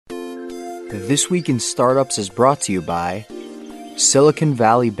This Week in Startups is brought to you by Silicon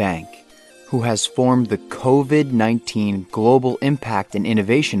Valley Bank, who has formed the COVID-19 Global Impact and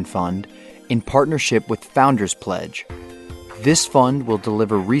Innovation Fund in partnership with Founders Pledge. This fund will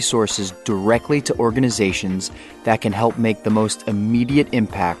deliver resources directly to organizations that can help make the most immediate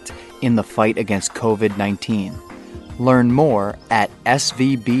impact in the fight against COVID-19. Learn more at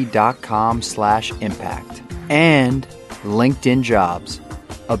svb.com/impact. And LinkedIn Jobs.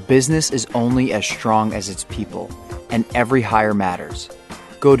 A business is only as strong as its people, and every hire matters.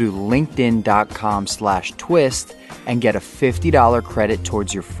 Go to linkedin.com/twist and get a $50 credit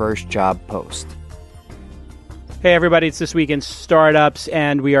towards your first job post. Hey everybody, it's This Week in Startups,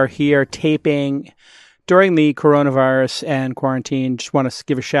 and we are here taping during the coronavirus and quarantine. Just want to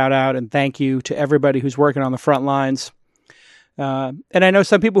give a shout out and thank you to everybody who's working on the front lines. And I know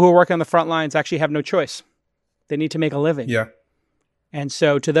some people who are working on the front lines actually have no choice. They need to make a living. Yeah. And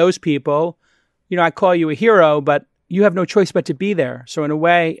so to those people, I call you a hero, but you have no choice but to be there. So in a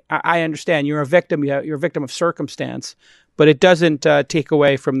way, I understand you're a victim. You're a victim of circumstance, but it doesn't take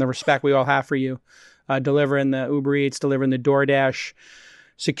away from the respect we all have for you. Delivering the Uber Eats, delivering the DoorDash,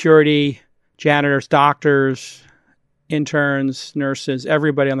 security, janitors, doctors, interns, nurses,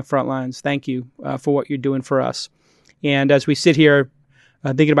 everybody on the front lines. Thank you for what you're doing for us. And as we sit here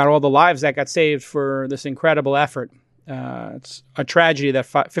thinking about all the lives that got saved for this incredible effort, it's a tragedy that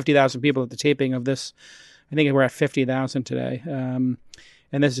 50,000 people at the taping of this, I think we're at 50,000 today. And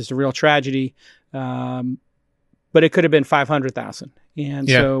this is a real tragedy. But it could have been 500,000. And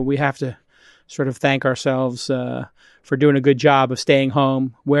so we have to sort of thank ourselves for doing a good job of staying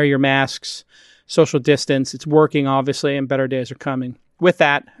home, wear your masks, social distance. It's working, obviously, and better days are coming. With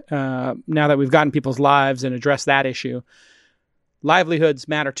that, now that we've gotten people's lives and addressed that issue, livelihoods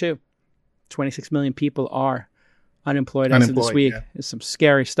matter too. 26 million people are unemployed as of this week. Yeah. It's some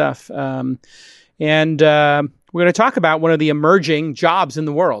scary stuff. And we're going to talk about one of the emerging jobs in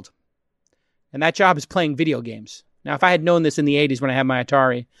the world. And that job is playing video games. Now, if I had known this in the 80s when I had my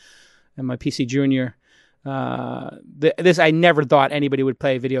Atari and my PC Junior, I never thought anybody would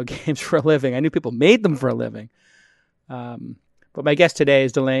play video games for a living. I knew people made them for a living. But my guest today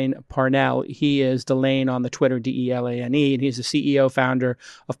is Delaine Parnell. He is Delaine on the Twitter, Delane, and he's the CEO, founder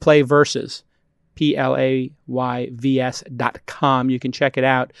of PlayVS, PLAYVS.com. You can check it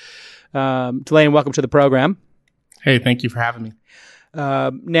out. Delaine, welcome to the program. Hey, thank you for having me.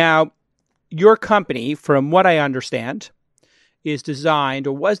 Now, your company, from what I understand, was designed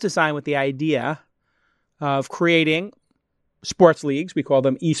with the idea of creating sports leagues. We call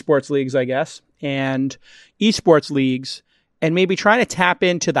them esports leagues, I guess, and esports leagues, and maybe trying to tap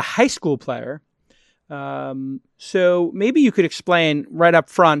into the high school player. So maybe you could explain right up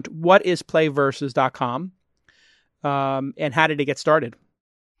front, what is PlayVS.com, and how did it get started?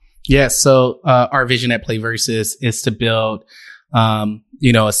 Yeah, so our vision at PlayVS is to build,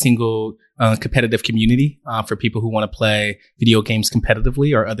 a single competitive community for people who want to play video games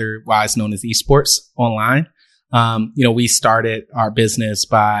competitively, or otherwise known as esports online. We started our business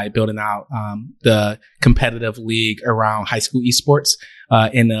by building out the competitive league around high school esports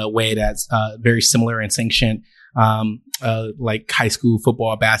in a way that's very similar and sanctioned, like high school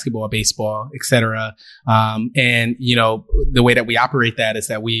football, basketball, baseball, etc. And the way that we operate that is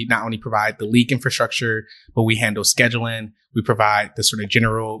that we not only provide the league infrastructure, but we handle scheduling. We provide the sort of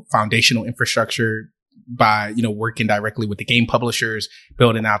general foundational infrastructure by, working directly with the game publishers,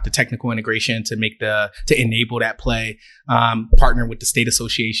 building out the technical integration to enable that play, partner with the state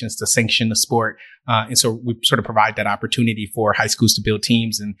associations to sanction the sport. And so we sort of provide that opportunity for high schools to build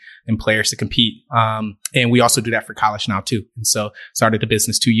teams and players to compete. And we also do that for college now too. And so started the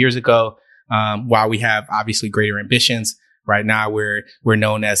business 2 years ago. While we have obviously greater ambitions, right now we're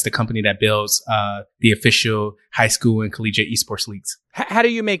known as the company that builds the official high school and collegiate esports leagues. How do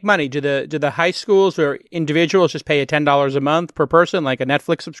you make money? Do the high schools or individuals just pay $10 a month per person, like a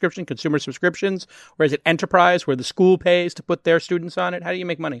Netflix subscription, consumer subscriptions? Or is it enterprise where the school pays to put their students on it? How do you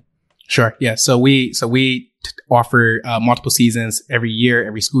make money? Sure. Yeah. So we offer multiple seasons every year,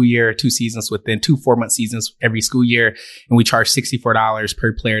 every school year, 2 seasons within 2 4-month seasons every school year. And we charge $64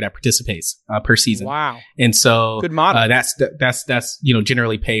 per player that participates per season. Wow. And so good model. That's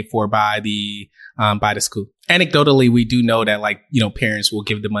generally paid for by the school. Anecdotally, we do know that parents will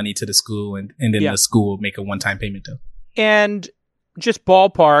give the money to the school and then the school will make a one-time payment though. And just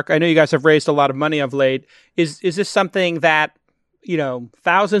ballpark, I know you guys have raised a lot of money of late. Is this something that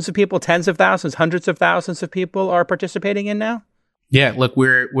thousands of people, tens of thousands, hundreds of thousands of people are participating in now? Yeah, look,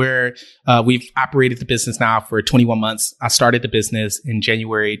 we've operated the business now for 21 months. I started the business in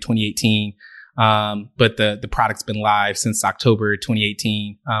January 2018. But the product's been live since October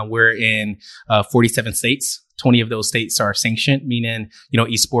 2018. We're in 47 states. 20 of those states are sanctioned, meaning,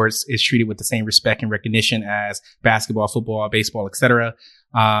 esports is treated with the same respect and recognition as basketball, football, baseball, etc.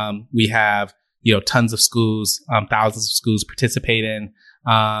 We have, tons of schools, thousands of schools participating.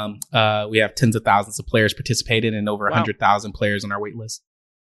 We have tens of thousands of players participating and over 100,000 players on our wait list.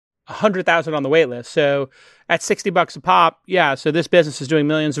 100,000 on the wait list. So at $60 a pop, yeah. So this business is doing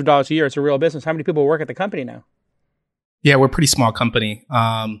millions of dollars a year. It's a real business. How many people work at the company now? Yeah, we're a pretty small company.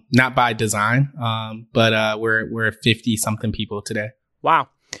 Not by design, but we're 50 something people today. Wow.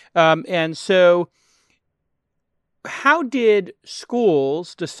 And so how did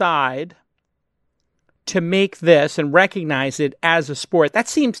schools decide to make this and recognize it as a sport? That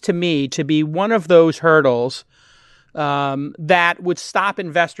seems to me to be one of those hurdles that would stop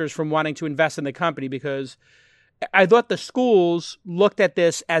investors from wanting to invest in the company, because I thought the schools looked at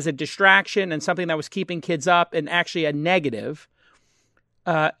this as a distraction and something that was keeping kids up and actually a negative.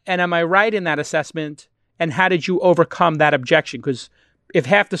 And am I right in that assessment? And how did you overcome that objection? Because if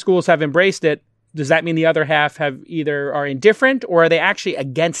half the schools have embraced it, does that mean the other half have either are indifferent, or are they actually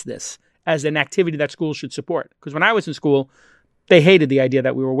against this as an activity that schools should support? Because when I was in school, they hated the idea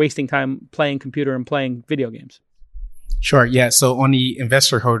that we were wasting time playing computer and playing video games. Sure. Yeah. So on the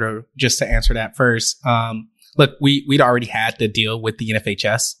investor hurdle, just to answer that first, look, we'd already had the deal with the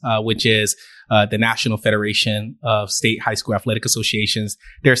NFHS, which is the National Federation of State High School Athletic Associations.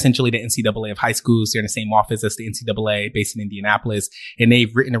 They're essentially the NCAA of high schools. They're in the same office as the NCAA, based in Indianapolis, and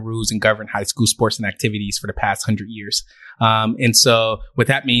they've written the rules and govern high school sports and activities for the past 100 years. And so what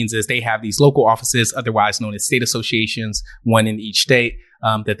that means is they have these local offices, otherwise known as state associations, one in each state,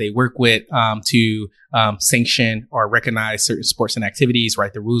 that they work with to sanction or recognize certain sports and activities,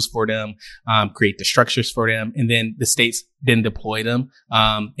 write the rules for them, create the structures for them, and then the states then deploy them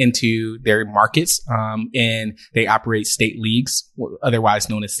into their markets, and they operate state leagues, otherwise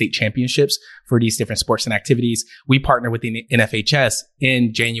known as state championships, for these different sports and activities. We partner with the NFHS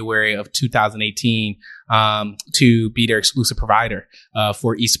in January of 2018 to be their exclusive provider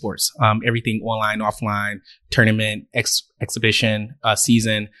for esports, everything online, offline, tournament, exhibition,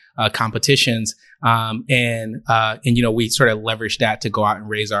 season, competitions. And we sort of leveraged that to go out and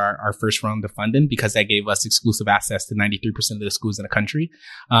raise our first round of funding, because that gave us exclusive access to 93% of the schools in the country.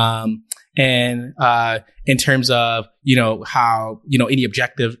 And in terms of, how, any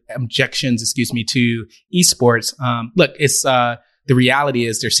objections, to esports, look, it's, the reality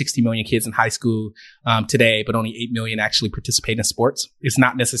is there's 60 million kids in high school today, but only 8 million actually participate in sports. It's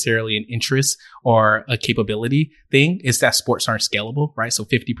not necessarily an interest or a capability thing. It's that sports aren't scalable, right? So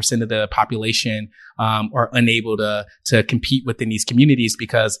 50% of the population are unable to compete within these communities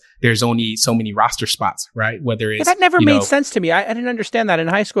because there's only so many roster spots, right? Whether it's that never made sense to me. I didn't understand that in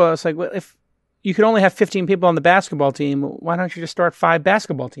high school. I was like, well, if you could only have 15 people on the basketball team, why don't you just start 5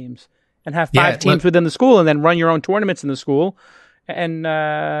 basketball teams and have 5 teams within the school, and then run your own tournaments in the school? And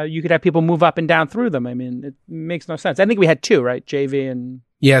you could have people move up and down through them. I mean, it makes no sense. I think we had 2, right? JV and...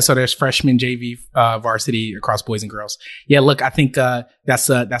 Yeah, so there's freshman, JV, varsity across boys and girls. Yeah, look, I think that's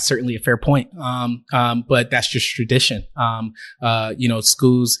certainly a fair point. But that's just tradition.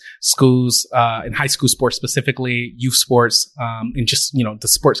 Schools in high school sports specifically, youth sports, and just the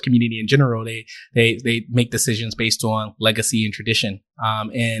sports community in general, they make decisions based on legacy and tradition.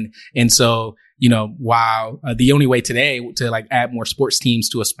 And so while the only way today to add more sports teams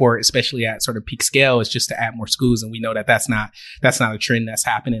to a sport, especially at sort of peak scale, is just to add more schools. And we know that that's not a trend that's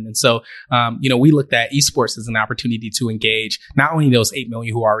happening. And so, we looked at esports as an opportunity to engage not only those 8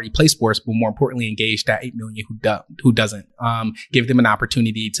 million who already play sports, but more importantly, engage that 8 million who doesn't, give them an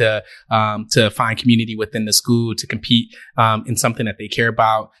opportunity to find community within the school, to compete, in something that they care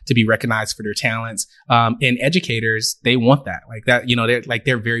about, to be recognized for their talents. And educators, they want that,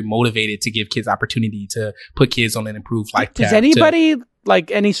 they're very motivated to give kids opportunity to put kids on an improved life path. Does anybody,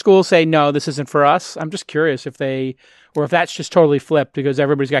 any school, say, no, this isn't for us? I'm just curious if that's just totally flipped because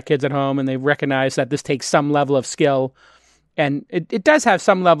everybody's got kids at home and they recognize that this takes some level of skill, and it does have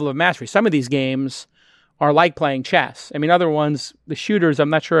some level of mastery. Some of these games are like playing chess. I mean, other ones, the shooters, I'm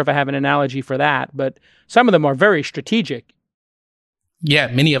not sure if I have an analogy for that, but some of them are very strategic.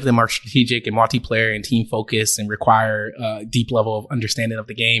 Yeah, many of them are strategic and multiplayer and team focused and require a deep level of understanding of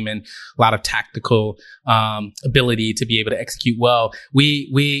the game and a lot of tactical ability to be able to execute well.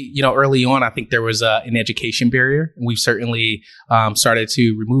 We early on, I think there was an education barrier, and we've certainly started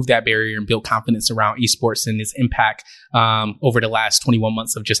to remove that barrier and build confidence around esports and its impact over the last 21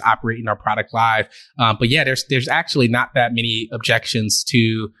 months of just operating our product live. But yeah, there's actually not that many objections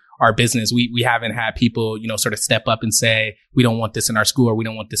to our business. We haven't had people, sort of step up and say, we don't want this in our school or we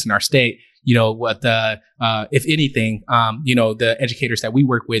don't want this in our state. what if anything, the educators that we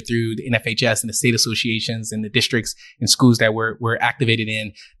work with through the NFHS and the state associations and the districts and schools that we're activated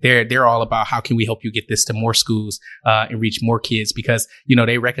in, they're all about how can we help you get this to more schools, and reach more kids, because,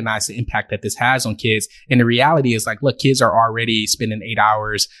 they recognize the impact that this has on kids. And the reality is, like, look, kids are already spending 8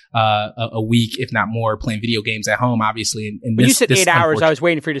 hours, a week, if not more, playing video games at home, obviously. And when you said 8 hours, I was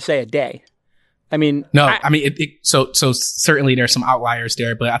waiting for you to say a day. I mean, so certainly there's some outliers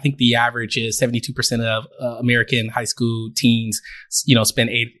there, but I think the average is 72% of American high school teens, spend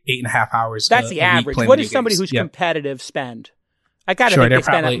 8.5 hours. That's the average. What does somebody who's competitive spend? I gotta think they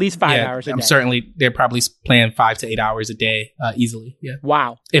spend at least 5 hours a day. They're probably playing 5 to 8 hours a day, easily. Yeah.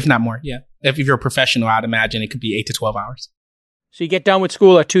 Wow. If not more. Yeah. If you're a professional, I'd imagine it could be 8 to 12 hours. So you get done with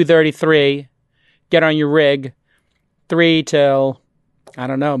school at 2:33, get on your rig, 3 till, I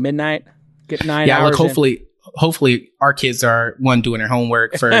don't know, midnight. Get 9 hours. Yeah, look, hopefully our kids are doing their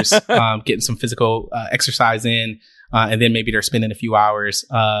homework first, getting some physical exercise in, and then maybe they're spending a few hours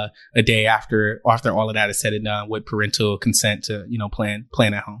a day after all of that is said and done, with parental consent to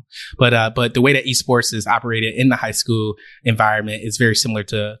playing at home. But the way that esports is operated in the high school environment is very similar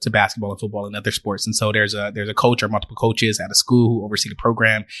to basketball and football and other sports. And so there's a coach or multiple coaches at a school who oversee the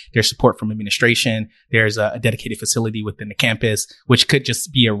program. There's support from administration. There's a dedicated facility within the campus, which could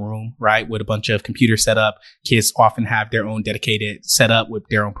just be a room, right, with a bunch of computers set up. Kids often have their own dedicated setup with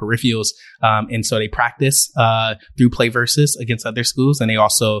their own peripherals, and so they practice through PlayVersus against other schools, and they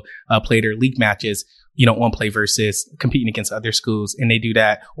also play their league matches, on PlayVersus, competing against other schools, and they do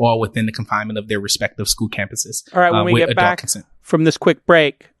that all within the confinement of their respective school campuses. All right, when we get back from this quick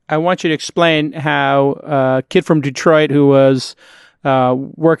break, I want you to explain how a kid from Detroit who was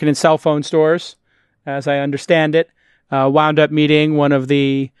working in cell phone stores, as I understand it, wound up meeting one of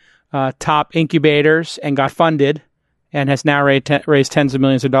the top incubators and got funded, and has now raised tens of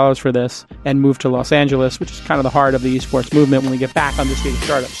millions of dollars for this, and moved to Los Angeles, which is kind of the heart of the esports movement, when we get back on This Week of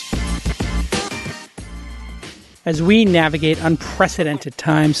Startups. As we navigate unprecedented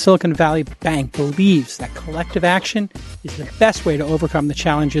times, Silicon Valley Bank believes that collective action is the best way to overcome the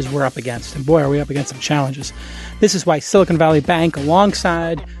challenges we're up against. And boy, are we up against some challenges. This is why Silicon Valley Bank,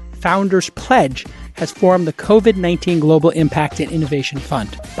 alongside Founders Pledge, has formed the COVID-19 Global Impact and Innovation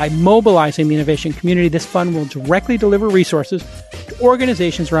Fund. By mobilizing the innovation community, this fund will directly deliver resources to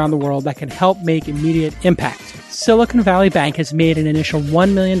organizations around the world that can help make immediate impact. Silicon Valley Bank has made an initial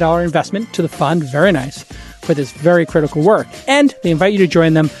 $1 million investment to the fund, very nice, for this very critical work. And they invite you to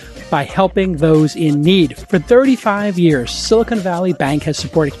join them by helping those in need. For 35 years, Silicon Valley Bank has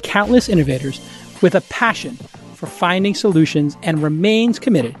supported countless innovators with a passion for finding solutions and remains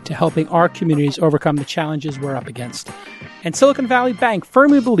committed to helping our communities overcome the challenges we're up against. And Silicon Valley Bank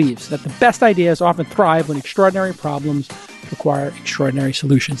firmly believes that the best ideas often thrive when extraordinary problems require extraordinary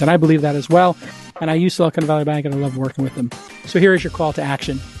solutions. And I believe that as well. And I use Silicon Valley Bank, and I love working with them. So here is your call to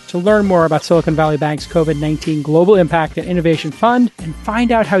action. To learn more about Silicon Valley Bank's COVID-19 Global Impact and Innovation Fund and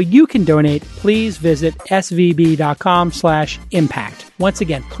find out how you can donate, please visit svb.com/impact. Once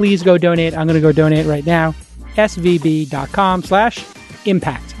again, please go donate. I'm going to go donate right now.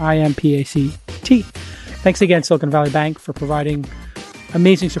 svb.com/impact, IMPACT. Thanks again, Silicon Valley Bank, for providing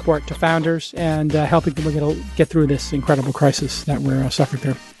amazing support to founders and helping people get through this incredible crisis that we're suffering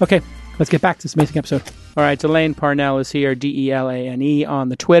through. Okay, let's get back to this amazing episode. All right, Delane Parnell is here, DELANE on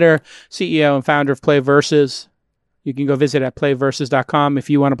the Twitter, CEO and founder of PlayVersus. You can go visit at playversus.com if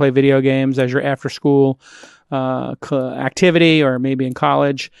you want to play video games as your after-school activity, or maybe in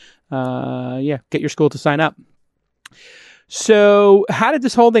college. Get your school to sign up. So how did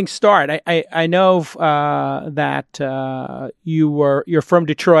this whole thing start? I know that you're from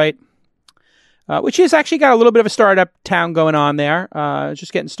Detroit, which has actually got a little bit of a startup town going on there,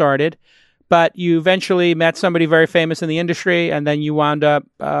 just getting started. But you eventually met somebody very famous in the industry, and then you wound up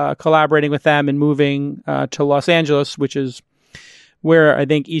collaborating with them and moving to Los Angeles, which is where I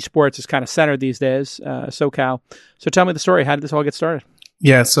think esports is kind of centered these days, SoCal. So tell me the story. How did this all get started?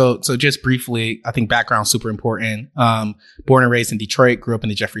 Yeah, so just briefly, I think background's super important. Born and raised in Detroit, grew up in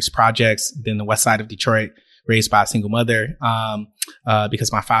the Jeffries Projects, then the west side of Detroit, raised by a single mother,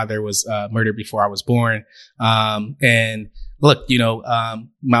 because my father was murdered before I was born. And look,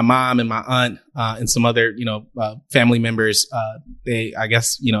 my mom and my aunt, and some other, family members, they, I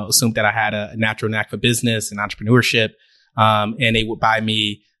guess, assumed that I had a natural knack for business and entrepreneurship. And they would buy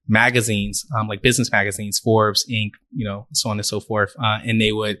me magazines, like business magazines, Forbes, Inc., so on and so forth. And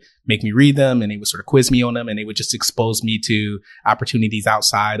they would make me read them, and they would sort of quiz me on them, and they would just expose me to opportunities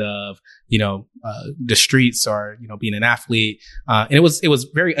outside of, the streets, or, being an athlete. And it was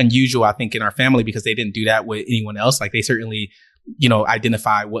very unusual, I think, in our family, because they didn't do that with anyone else. Like, they certainly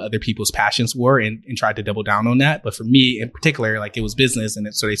identify what other people's passions were and tried to double down on that. But for me in particular, like it was business.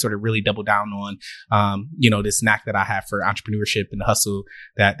 And so they sort of really doubled down on, this knack that I have for entrepreneurship and the hustle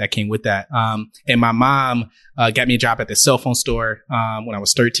that came with that. And my mom, got me a job at the cell phone store, when I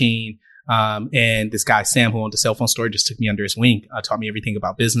was 13. And this guy, Sam, who owned the cell phone store, just took me under his wing, taught me everything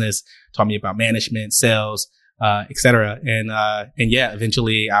about business, taught me about management, sales, et cetera. And yeah,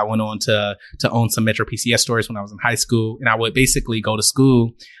 eventually I went on to own some Metro PCS stores when I was in high school. And I would basically go to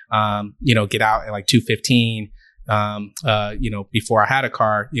school, get out at like 2:15. Before I had a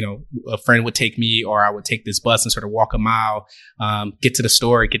car, a friend would take me, or I would take this bus and sort of walk a mile, get to the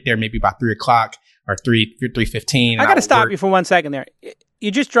store, get there maybe about 3:00 or 3:15. I got to stop you for 1 second there. You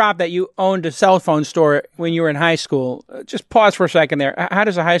just dropped that you owned a cell phone store when you were in high school. Just pause for a second there. How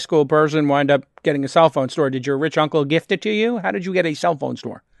does a high school person wind up getting a cell phone store? Did your rich uncle gift it to you? How did you get a cell phone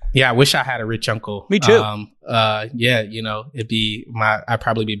store? Yeah, I wish I had a rich uncle. Me too. I'd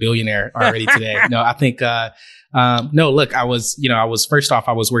probably be a billionaire already today. No, I think, look, I was first off,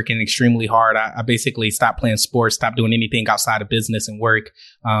 I was working extremely hard. I basically stopped playing sports, stopped doing anything outside of business and work.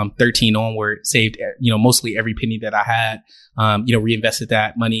 13 onward, saved, mostly every penny that I had, reinvested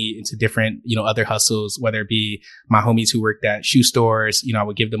that money into different, other hustles, whether it be my homies who worked at shoe stores, I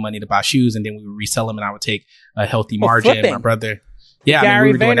would give them money to buy shoes and then we would resell them and I would take a healthy margin. Flipping. My brother. Yeah. Gary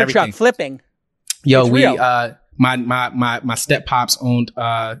we were doing everything. Vaynerchuk flipping. Yo, it's my step pops owned,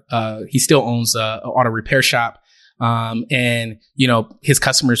 he still owns a auto repair shop. And his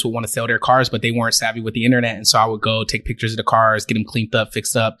customers would want to sell their cars, but they weren't savvy with the internet. And so I would go take pictures of the cars, get them cleaned up,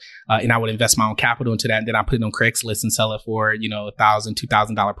 fixed up. And I would invest my own capital into that. And then I put it on Craigslist and sell it for, $1,000,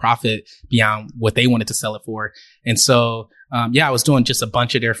 $2,000 profit beyond what they wanted to sell it for. And so, I was doing just a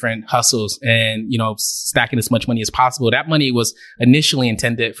bunch of different hustles and, stacking as much money as possible. That money was initially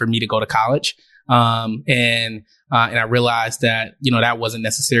intended for me to go to college. And I realized that, that wasn't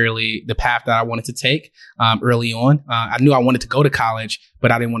necessarily the path that I wanted to take, early on. I knew I wanted to go to college,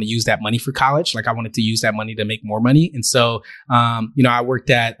 but I didn't want to use that money for college. Like I wanted to use that money to make more money. And so, I worked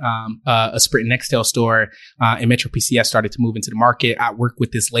at, a Sprint and Nextel store, and Metro PCS started to move into the market. I worked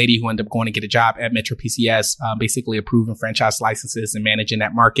with this lady who ended up going to get a job at Metro PCS, basically approving franchise licenses and managing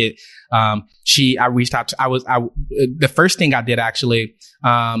that market. I reached out to, the first thing I did actually,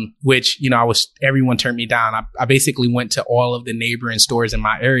 which, everyone turned me down. I basically went to all of the neighboring stores in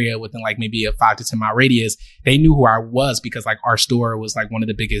my area within like maybe a 5 to 10 mile radius. They knew who I was because like our store was like one of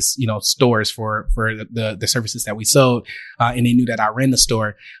the biggest, stores for the services that we sold. And they knew that I ran the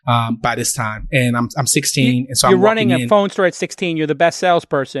store, by this time. And I'm 16. And so you're running a phone store at 16. You're the best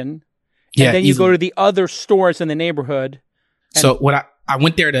salesperson. And then you go to the other stores in the neighborhood. So what I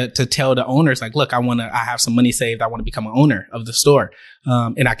went there to tell the owners, like, look, I have some money saved. I want to become an owner of the store.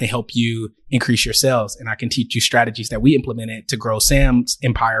 And I can help you increase your sales and I can teach you strategies that we implemented to grow Sam's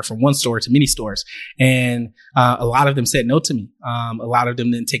empire from one store to many stores. And, a lot of them said no to me. A lot of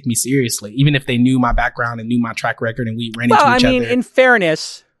them didn't take me seriously, even if they knew my background and knew my track record and we ran into each other. In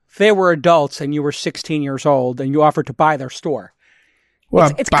fairness, they were adults and you were 16 years old and you offered to buy their store.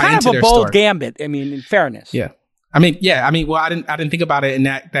 Well, it's kind of a bold gambit. In fairness. Yeah. Well, I didn't think about it in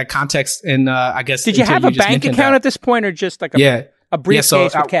that context. And, I guess. Did you have a bank account at this point or just like a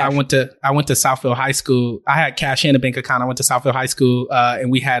briefcase with cash? I went to Southfield High School. I had cash and a bank account. I went to Southfield High School,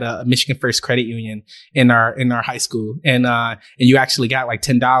 and we had a Michigan First Credit Union in our high school. And you actually got like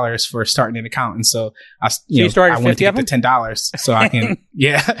 $10 for starting an account. And so I wanted to get the $10 so I can,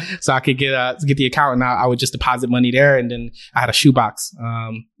 so I could get the account and I would just deposit money there. And then I had a shoebox,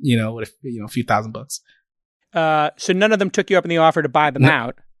 with a few $1,000. So none of them took you up on the offer to buy them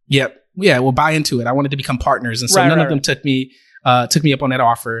out. Yep. Yeah. We'll buy into it. I wanted to become partners. And so none of them took me up on that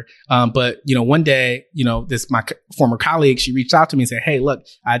offer. But, one day, my former colleague, she reached out to me and said, hey, look,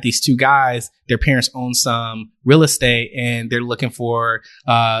 I had these two guys, their parents own some real estate and they're looking for,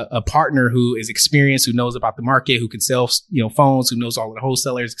 a partner who is experienced, who knows about the market, who can sell, phones, who knows all of the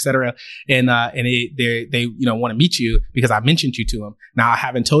wholesalers, et cetera. And they want to meet you because I mentioned you to them. Now I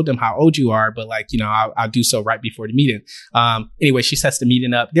haven't told them how old you are, but I'll do so right before the meeting. Anyway, she sets the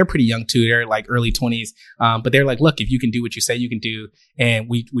meeting up. They're pretty young too. They're like early 20s. But they're like, look, if you can do what you say you can do and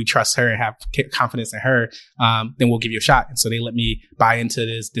we trust her and have confidence in her, then we'll give you a shot. And so they let me buy into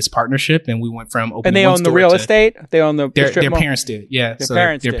this partnership and we went from opening. And they own the real estate? They own the their parents did. Yeah.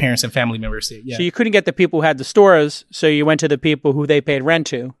 Their parents and family members did. Yeah. So you couldn't get the people who had the stores. So you went to the people who they paid rent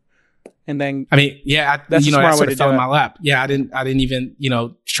to. And then, I mean, yeah, that's a smart that way sort to of fell do in it. my lap. Yeah, I didn't even,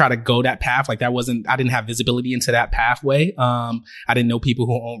 try to go that path. Like I didn't have visibility into that pathway. I didn't know people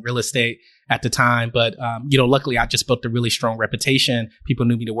who own real estate at the time, but, luckily I just built a really strong reputation. People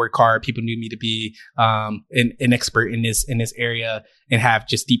knew me to work hard. People knew me to be, an expert in this area and have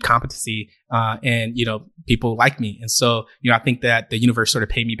just deep competency. And people like me. And so, I think that the universe sort of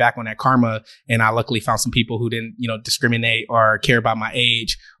paid me back on that karma. And I luckily found some people who didn't, discriminate or care about my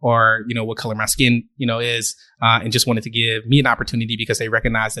age or, what color my skin, is, and just wanted to give me an opportunity because they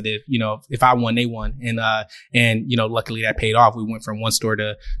recognized that if I won, they won. And luckily that paid off. We went from one store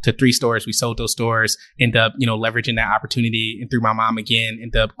to 3 stores. We sold those stores, ended up, leveraging that opportunity, and through my mom again,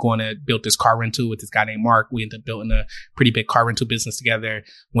 ended up going to build this car rental with this guy named Mark. We ended up building a pretty big car rental business together,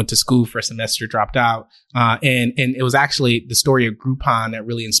 went to school for a semester, dropped out. And it was actually the story of Groupon that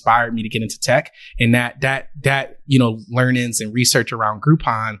really inspired me to get into tech. And that learnings and research around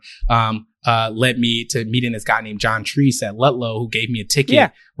Groupon, led me to meeting this guy named John Treese at Ludlow, who gave me a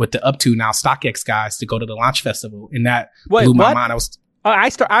ticket with the Up To Now StockX guys to go to the launch festival. And that blew my mind.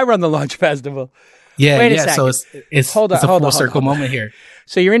 I run the launch festival. Yeah. Wait a second. So it's a full circle moment here.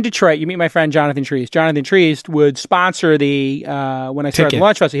 So you're in Detroit. You meet my friend Jonathan Treese. Jonathan Treese would sponsor the when I started the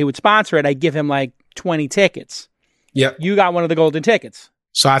launch festival. He would sponsor it. I'd give him like 20 tickets. Yep. You got one of the golden tickets.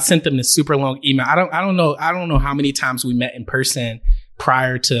 So I sent them this super long email. I don't know how many times we met in person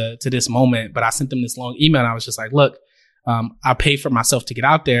prior to this moment, but I sent them this long email and I was just like, look, I'll pay for myself to get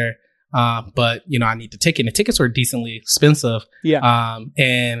out there. But I need the ticket. And the tickets were decently expensive. Yeah.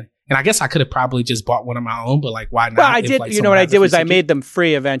 And I guess I could have probably just bought one of my own, but like, why not? Well, I did. What I did was I made them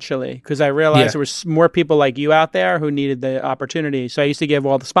free eventually because I realized there was more people like you out there who needed the opportunity. So I used to give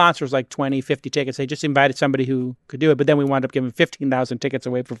all the sponsors like 20, 50 tickets. They just invited somebody who could do it. But then we wound up giving 15,000 tickets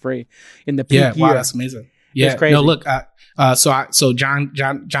away for free in the peak year. Wow, that's amazing. Yeah, it's crazy. No, look. So John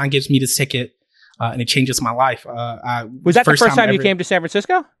gives me this ticket, and it changes my life. Was that the first time you came to San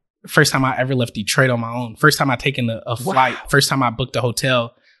Francisco? First time I ever left Detroit on my own. First time I taken a flight. Wow. First time I booked a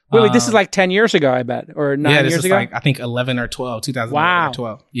hotel. Wait, this is like 10 years ago, I bet, or 9 years ago? Yeah, this is like, I think 11 or 12, 2011 wow. or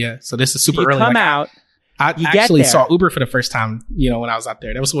 12. Yeah, so this is super you early. Come out, I actually saw Uber for the first time, when I was out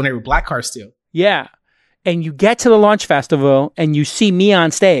there. That was when they were black cars still. Yeah, and you get to the launch festival and you see me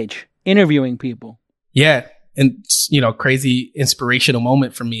on stage interviewing people. Yeah, and, crazy inspirational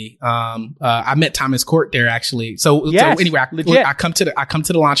moment for me. I met Thomas Court there actually. So anyway, I come to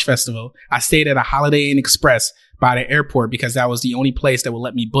the launch festival. I stayed at a Holiday Inn Express by the airport because that was the only place that would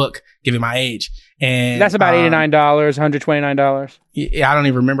let me book given my age. And that's about $89, $129. Yeah, I don't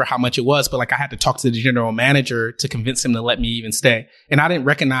even remember how much it was, but like I had to talk to the general manager to convince him to let me even stay. And I didn't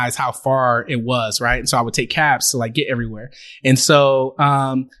recognize how far it was, right? And so I would take cabs to like get everywhere. And so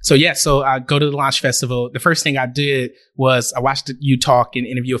I go to the launch festival. The first thing I did was I watched you talk and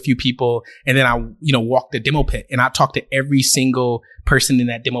interview a few people. And then I, walked the demo pit and I talked to every single person in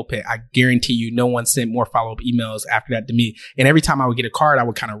that demo pit. I guarantee you no one sent more follow-up emails after that to me. And every time I would get a card, I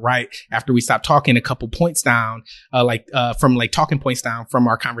would kind of write after we stopped talking a couple points down, from talking points down from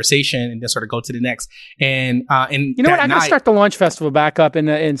our conversation and then sort of go to the next. And you know what? I gotta start the launch festival back up in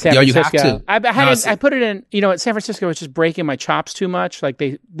San Francisco. You have to. I put it in, at San Francisco, it was just breaking my chops too much. Like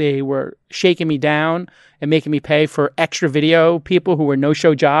they were shaking me down and making me pay for extra video people who were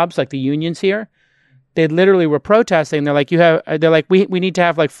no-show jobs, like the unions here. They literally were protesting. They're like, we need to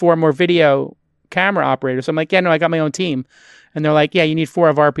have like 4 more video camera operators. I'm like, yeah, no, I got my own team. And they're like, yeah, you need 4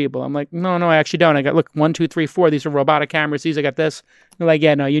 of our people. I'm like, no, I actually don't. I got, 1, 2, 3, 4. These are robotic cameras. I got this. They're like,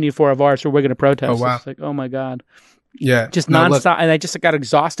 yeah, no, you need 4 of ours, so we're going to protest. Oh, wow. It's like, oh my God. Yeah. Just nonstop. And I just got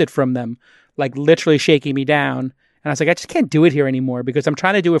exhausted from them, like literally shaking me down. And I was like, I just can't do it here anymore because I'm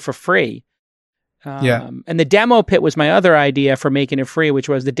trying to do it for free. And the demo pit was my other idea for making it free, which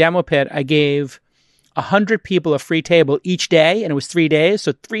was the demo pit. I gave 100 people a free table each day, and it was 3 days,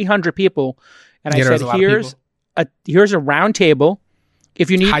 so 300 people. And I said, here's a round table. If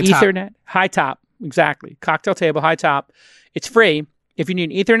you need Ethernet, high top, exactly, cocktail table, high top. It's free. If you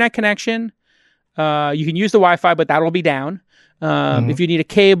need an Ethernet connection, you can use the Wi-Fi, but that'll be down. If you need a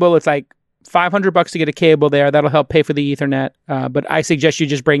cable, it's like $500 to get a cable there. That'll help pay for the Ethernet. But I suggest you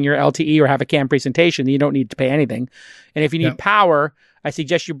just bring your LTE or have a CAM presentation. You don't need to pay anything. And if you need power, I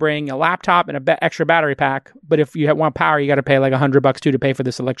suggest you bring a laptop and an extra battery pack. But if you want power, you got to pay like $100 too to pay for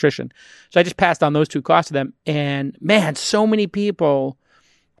this electrician. So I just passed on those 2 costs to them. And man, so many people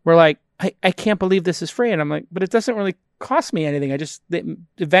were like, I can't believe this is free. And I'm like, but it doesn't really cost me anything. The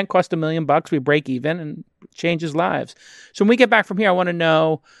event cost $1 million. We break even and it changes lives. So when we get back from here, I want to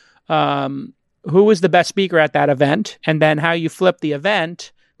know who was the best speaker at that event and then how you flipped the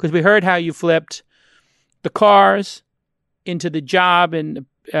event. Because we heard how you flipped the cars into the job and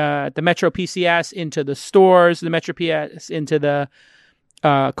the Metro PCS into the stores, the Metro PCS into the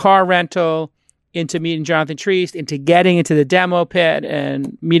car rental, into meeting Jonathan Triest, into getting into the demo pit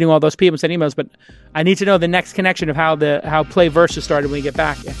and meeting all those people and sending emails. But I need to know the next connection of how Play Versus started when we get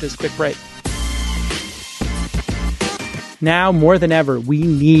back after this quick break. Now more than ever, we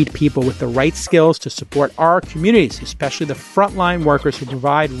need people with the right skills to support our communities, especially the frontline workers who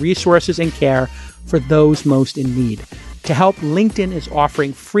provide resources and care for those most in need. To help, LinkedIn is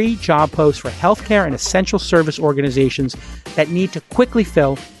offering free job posts for healthcare and essential service organizations that need to quickly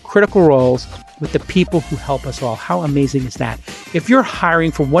fill critical roles with the people who help us all. How amazing is that? If you're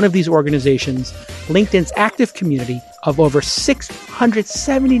hiring for one of these organizations, LinkedIn's active community of over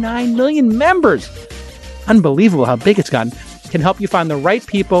 679 million members, unbelievable how big it's gotten, can help you find the right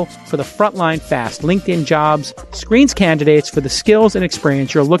people for the front line fast. LinkedIn Jobs screens candidates for the skills and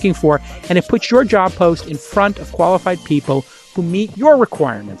experience you're looking for, and it puts your job post in front of qualified people who meet your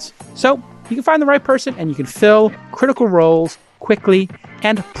requirements. So you can find the right person and you can fill critical roles quickly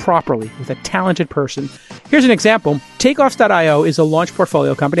and properly with a talented person. Here's an example. Takeoffs.io is a launch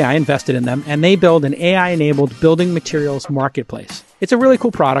portfolio company. I invested in them, and they build an AI-enabled building materials marketplace. It's a really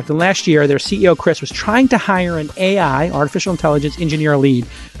cool product, and last year, their CEO, Chris, was trying to hire an AI, artificial intelligence engineer lead,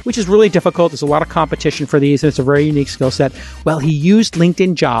 which is really difficult. There's a lot of competition for these, and it's a very unique skill set. Well, he used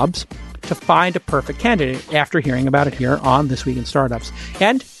LinkedIn Jobs to find a perfect candidate after hearing about it here on This Week in Startups.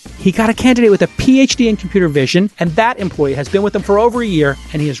 And he got a candidate with a PhD in computer vision, and that employee has been with them for over a year,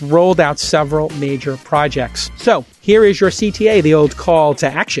 and he has rolled out several major projects. So here is your CTA, the old call to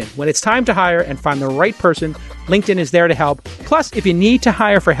action. When it's time to hire and find the right person, LinkedIn is there to help. Plus, if you need to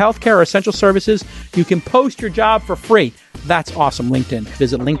hire for healthcare or essential services, you can post your job for free. That's awesome, LinkedIn.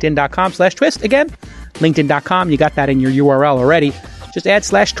 Visit linkedin.com/twist. Again, linkedin.com. You got that in your URL already. Just add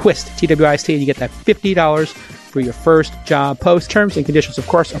 /twist, TWIST, and you get that $50 for your first job post. Terms and conditions, of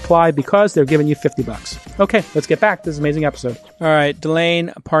course, apply because they're giving you $50. Okay, let's get back to this amazing episode. All right,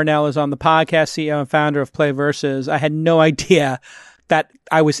 Delane Parnell is on the podcast, CEO and founder of Play Versus. I had no idea that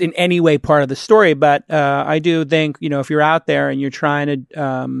I was in any way part of the story, but I do think, if you're out there and you're trying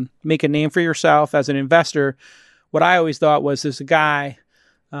to make a name for yourself as an investor, what I always thought was there's a guy,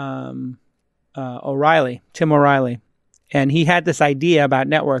 Tim O'Reilly, and he had this idea about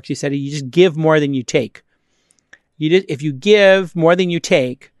networks. He said, you just give more than you take. If you give more than you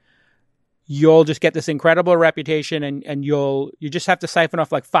take, you'll just get this incredible reputation, and you just have to siphon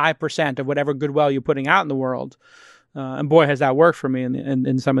off like 5% of whatever goodwill you're putting out in the world. And boy, has that worked for me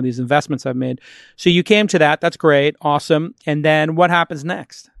in some of these investments I've made. So you came to that. That's great. Awesome. And then what happens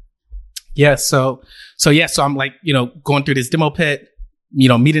next? Yeah. So I'm like, going through this demo pit,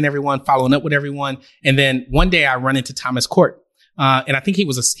 meeting everyone, following up with everyone. And then one day I run into Thomas Court. And I think he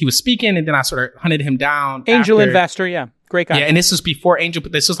was speaking, and then I sort of hunted him down. Angel investor. Yeah. Great guy. Yeah. And this was before Angel,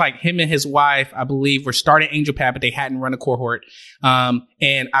 this was like him and his wife, I believe, were starting Angel Pad, but they hadn't run a cohort. And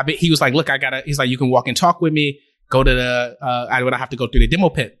he was like, look, he's like, you can walk and talk with me. Go to I would have to go through the demo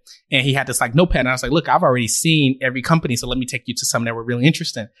pit. And he had this like notepad. And I was like, look, I've already seen every company. So let me take you to some that were really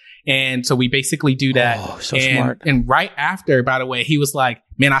interesting. And so we basically do that. Oh, so smart. And right after, by the way, he was like,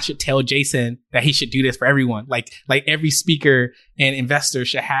 man, I should tell Jason that he should do this for everyone. Like every speaker and investor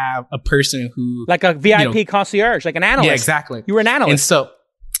should have a person who, like a VIP concierge, like an analyst. Yeah, exactly. You were an analyst. And so,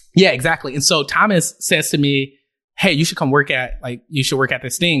 yeah, exactly. And so Thomas says to me, hey, you should come work at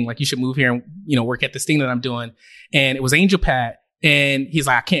this thing. Like, you should move here and, work at this thing that I'm doing. And it was Angel Pad. And he's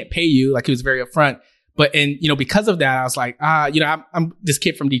like, I can't pay you. Like, he was very upfront. But, because of that, I was like, I'm this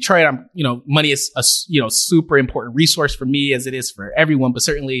kid from Detroit. Money is a, super important resource for me as it is for everyone, but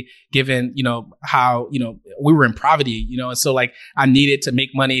certainly given, how, we were in poverty, and so like I needed to make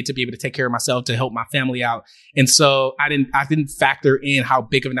money to be able to take care of myself, to help my family out. And so I didn't factor in how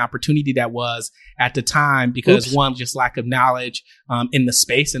big of an opportunity that was at the time, because one, just lack of knowledge, in the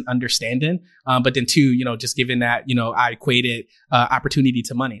space and understanding. But then two, just given that, I equated, opportunity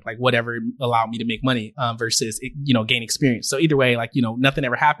to money, like whatever allowed me to make money, versus, gain experience. So either way, like, nothing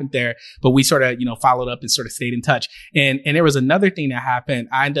ever happened there, but we sort of, followed up and sort of stayed in touch. And there was another thing that happened.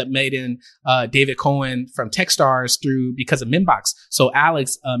 I ended up meeting, David Cohen from Techstars because of Membox. So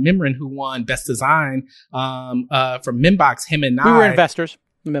Alex, Mimran, who won Best Design, from Membox, him and we were investors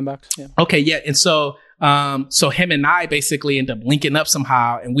in Membox. Yeah. Okay. Yeah. And so, So him and I basically end up linking up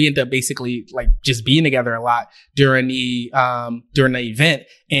somehow, and we end up basically like just being together a lot during the event.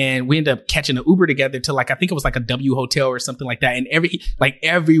 And we ended up catching an Uber together to like, I think it was like a W hotel or something like that. And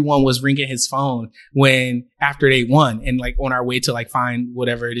everyone was ringing his phone after they won, and like on our way to like find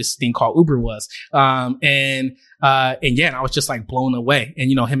whatever this thing called Uber was. And I was just like blown away.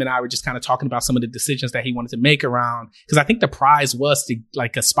 And, him and I were just kind of talking about some of the decisions that he wanted to make around, because I think the prize was to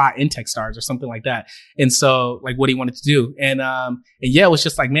like a spot in Techstars or something like that. And so like what he wanted to do. And it was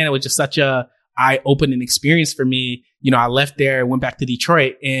just like, man, it was just such a eye-opening experience for me. I left there, went back to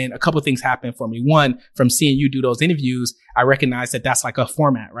Detroit, and a couple of things happened for me. One, from seeing you do those interviews, I recognized that that's like a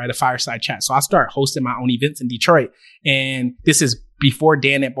format, right? A fireside chat. So I started hosting my own events in Detroit. And this is before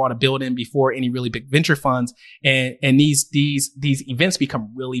Dan had bought a building, before any really big venture funds. And these events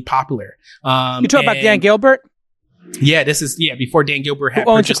become really popular. You talk about Dan Gilbert? Yeah, before Dan Gilbert had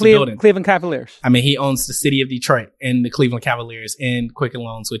owns purchased the building. Cleveland Cavaliers. I mean, he owns the city of Detroit and the Cleveland Cavaliers and Quicken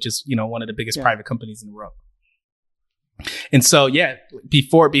Loans, which is, one of the biggest private companies in the world. And so,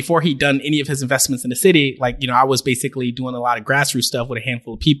 before he'd done any of his investments in the city, I was basically doing a lot of grassroots stuff with a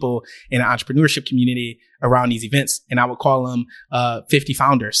handful of people in the entrepreneurship community around these events. And I would call them 50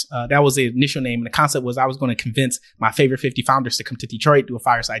 founders. That was the initial name. And the concept was I was going to convince my favorite 50 founders to come to Detroit, do a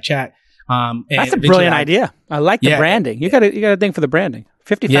fireside chat. And that's a brilliant idea. I like the branding. You got a thing for the branding.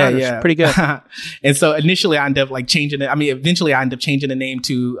 50 founders, pretty good. And so initially I ended up like changing it. I mean, eventually I ended up changing the name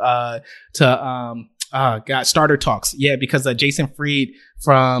to Starter Talks. Yeah, because Jason Fried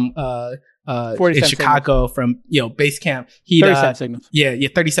from in Chicago signals. From Basecamp, 37 signals.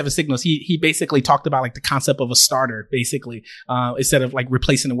 37 signals. He basically talked about like the concept of a starter, basically, instead of like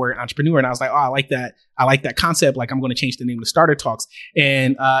replacing the word entrepreneur. And I was like, oh, I like that concept. Like, I'm going to change the name to Starter Talks.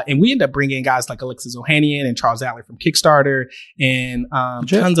 And we end up bringing in guys like Alexis Ohanian and Charles Adler from Kickstarter and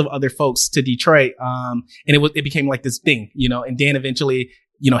tons of other folks to Detroit. And it became like this thing, and Dan eventually,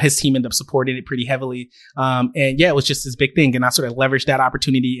 his team ended up supporting it pretty heavily. It was just this big thing. And I sort of leveraged that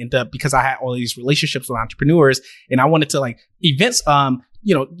opportunity because I had all these relationships with entrepreneurs, and I wanted to like events.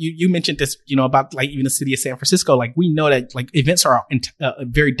 You mentioned this, about like even the city of San Francisco. Like, we know that like events are a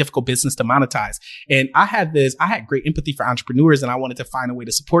very difficult business to monetize. And I had great empathy for entrepreneurs, and I wanted to find a way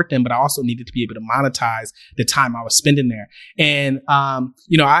to support them, but I also needed to be able to monetize the time I was spending there. And,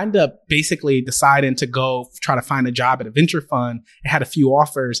 I ended up basically deciding to go try to find a job at a venture fund. I had a few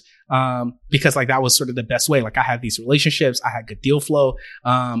offers, because like that was sort of the best way. Like, I had these relationships, I had good deal flow.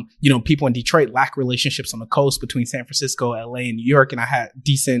 People in Detroit lack relationships on the coast between San Francisco, LA, and New York. And I had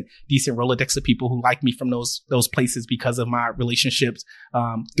decent Rolodex of people who liked me from those places because of my relationships,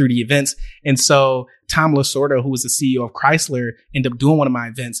 through the events. And so Tom Lasorda, who was the CEO of Chrysler, ended up doing one of my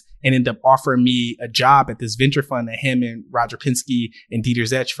events and ended up offering me a job at this venture fund that him and Roger Pinsky and Dieter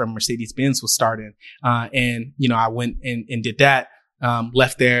Zetch from Mercedes-Benz was starting. I went and did that.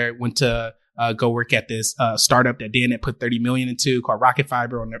 Left there, went to go work at this startup that Dan had put $30 million into, called Rocket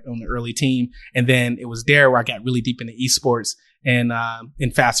Fiber, on the early team. And then it was there where I got really deep into esports. And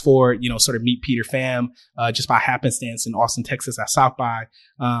fast forward, sort of meet Peter Pham just by happenstance in Austin, Texas at South by.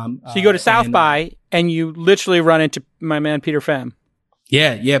 So you go to South by and you literally run into my man Peter Pham.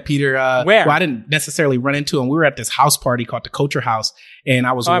 Yeah, Peter. Where? Well, I didn't necessarily run into him. We were at this house party called the Culture House, and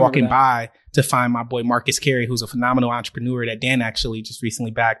I was walking by to find my boy Marcus Carey, who's a phenomenal entrepreneur that Dan actually just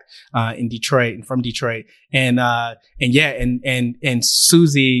recently backed in Detroit and from Detroit, and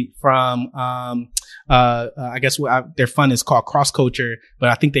Susie from I guess their fund is called Cross Culture, but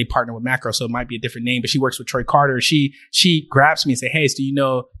I think they partner with Macro, so it might be a different name. But she works with Troy Carter. She grabs me and say, "Hey, do you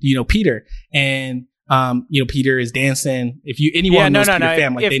know Peter?" And Peter is dancing. If anyone knows Peter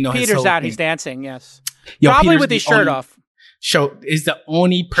Pham, like, they know Peter's his whole out, thing. he's dancing. Yes, Probably Peter's with his shirt off. Is the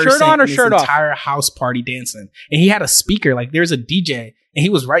only person shirt on or in his shirt entire house party dancing, and he had a speaker. Like, there's a DJ, and he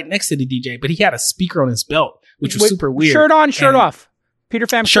was right next to the DJ, but he had a speaker on his belt, which was super weird. Shirt on, shirt off. Peter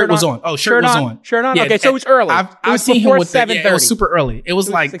Pham shirt was on. Oh, shirt was on. Shirt on. Yeah, okay, so it was early. I've seen him with 7:30. It was super early. It was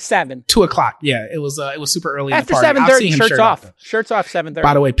like 7, 2:00. Yeah, it was super early. After in the party. 7:30, shirts off. Shirts off 7:30.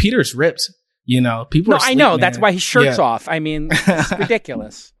 By the way, Peter's ripped. People. No, I know. That's why his shirt's off. I mean, it's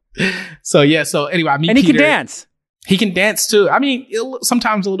ridiculous. So anyway, I meet and he Peter. Can dance. He can dance too. I mean,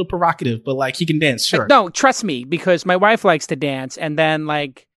 sometimes a little provocative, but like, he can dance. Sure. No, trust me, because my wife likes to dance, and then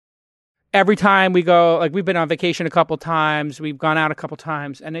like every time we go, like, we've been on vacation a couple times, we've gone out a couple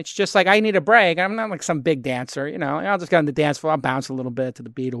times, and it's just like, I need a break. I'm not like some big dancer, I'll just get on the dance floor, I'll bounce a little bit to the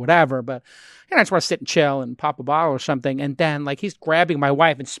beat or whatever, but I just want to sit and chill and pop a bottle or something. And then like, he's grabbing my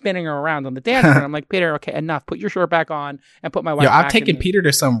wife and spinning her around on the dance floor. And I'm like, Peter, okay, enough. Put your shirt back on and put my wife back. I've taken Peter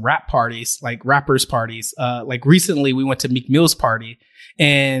to some rap parties, like rappers parties. Like recently we went to Meek Mill's party,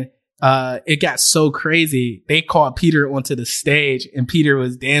 and it got so crazy. They called Peter onto the stage, and Peter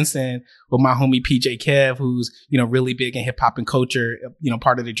was dancing with my homie PJ Kev, who's, really big in hip hop and culture,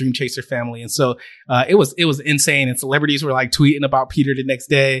 part of the Dream Chaser family. And so, it was insane. And celebrities were like tweeting about Peter the next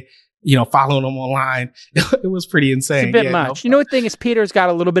day, following him online. It was pretty insane. It's a bit much. The thing is, Peter's got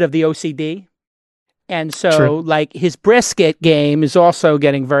a little bit of the OCD. And so, True. like, his brisket game is also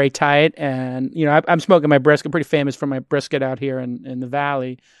getting very tight. And, I'm smoking my brisket. I'm pretty famous for my brisket out here in the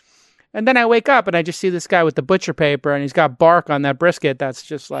Valley. And then I wake up and I just see this guy with the butcher paper, and he's got bark on that brisket. That's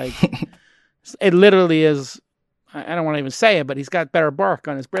just like, it literally is, I don't want to even say it, but he's got better bark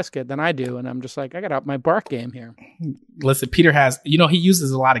on his brisket than I do. And I'm just like, I got to up my bark game here. Listen, Peter has, he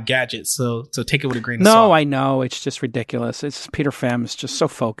uses a lot of gadgets. So take it with a grain of salt. No, I know. It's just ridiculous. It's just Peter Pham is just so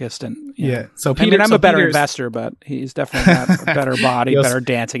focused. And yeah. So Peter, I'm a better investor, but he's definitely got a better body, better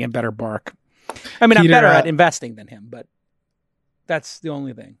dancing, and better bark. I mean, Peter, I'm better at investing than him, but that's the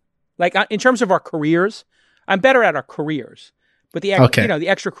only thing. Like, in terms of our careers, I'm better at our careers. But the the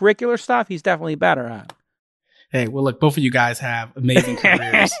extracurricular stuff, he's definitely better at. Hey, well, look, both of you guys have amazing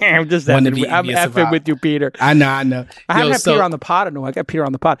careers. I'm effing with you, Peter. I know. I haven't had Peter on the pod. No, I got Peter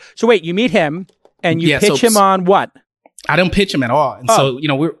on the pod. So wait, you meet him and you pitch him on what? I don't pitch him at all. And so,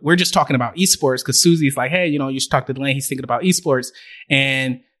 we're just talking about esports because Susie's like, hey, you should talk to Delane. He's thinking about esports.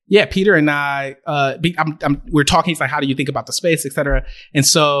 And yeah, Peter and I, we're talking. He's like, how do you think about the space, et cetera? And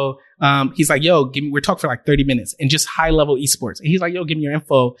so, he's like, yo, we're talking for like 30 minutes and just high level esports. And he's like, yo, give me your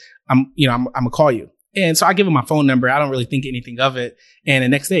info. I'm gonna call you. And so I give him my phone number. I don't really think anything of it. And the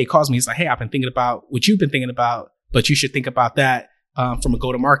next day he calls me. He's like, hey, I've been thinking about what you've been thinking about, but you should think about that, from a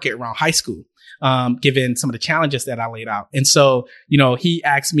go-to-market around high school, given some of the challenges that I laid out. And so, he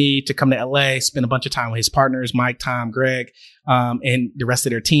asked me to come to LA, spend a bunch of time with his partners, Mike, Tom, Greg, and the rest of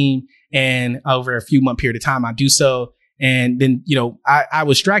their team. And over a few month period of time, I do so. And then, I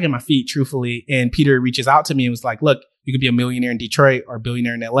was dragging my feet, truthfully. And Peter reaches out to me and was like, look, you could be a millionaire in Detroit or a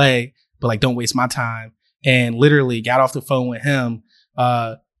billionaire in LA, but like, don't waste my time. And literally got off the phone with him,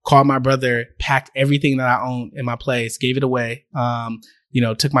 called my brother, packed everything that I owned in my place, gave it away,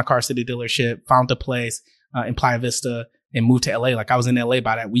 took my cars to the dealership, found a place in Playa Vista, and moved to LA. Like, I was in LA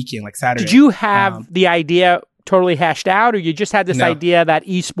by that weekend, like Saturday. Did you have the idea totally hashed out, or you just had this idea that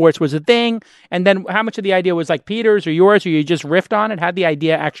esports was a thing? And then how much of the idea was like Peter's or yours, or you just riffed on it? How'd the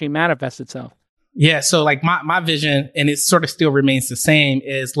idea actually manifest itself? Yeah. So like my vision, and it sort of still remains the same,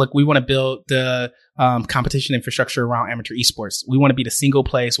 is look, we want to build the competition infrastructure around amateur esports. We want to be the single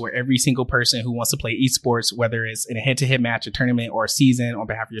place where every single person who wants to play esports, whether it's in a head-to-head match, a tournament, or a season on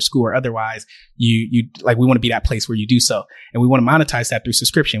behalf of your school or otherwise, we want to be that place where you do so. And we want to monetize that through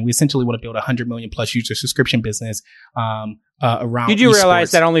subscription. We essentially want to build a 100 million plus user subscription business around You do esports.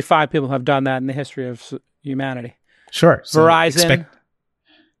 realize that only 5 people have done that in the history of humanity. Sure. So Verizon,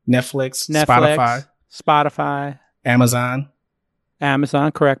 Netflix, Spotify,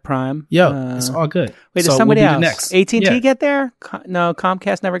 Amazon, correct, Prime. It's all good. Wait, there's somebody else. AT&T get there? No,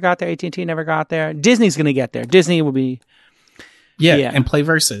 Comcast never got there. AT&T never got there. Disney's going to get there. Disney will be... and play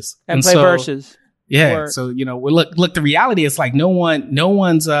Versus. Versus. Yeah. So, look, the reality is like no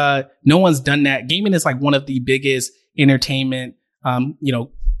one's done that. Gaming is like one of the biggest entertainment,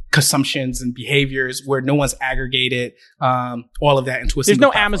 consumptions and behaviors where no one's aggregated all of that into a There's single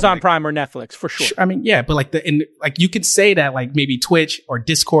no platform. Amazon Prime or Netflix for sure. I mean, yeah, but like you could say that like maybe Twitch or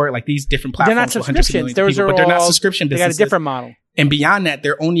Discord, like these different platforms, they're not subscriptions. But they're not subscription businesses. They got a different model. And beyond that,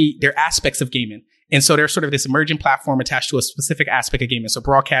 they're aspects of gaming. And so there's sort of this emerging platform attached to a specific aspect of gaming. So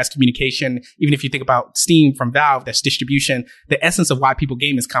broadcast, communication, even if you think about Steam from Valve, that's distribution. The essence of why people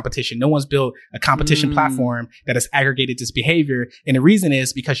game is competition. No one's built a competition platform that has aggregated this behavior. And the reason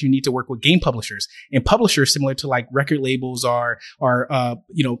is because you need to work with game publishers. And publishers, similar to like record labels or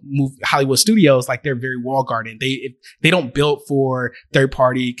Hollywood studios, like they're very walled garden. They don't build for third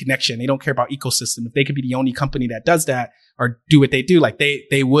party connection. They don't care about ecosystem. If they could be the only company that does that, or do what they do, like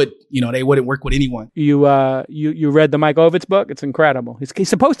they would, they wouldn't work with anyone. You read the Mike Ovitz book? It's incredible. He's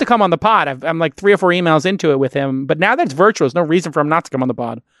supposed to come on the pod. I'm like 3 or 4 emails into it with him, but now that it's virtual, there's no reason for him not to come on the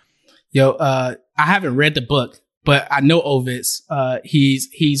pod. I haven't read the book, but I know Ovitz.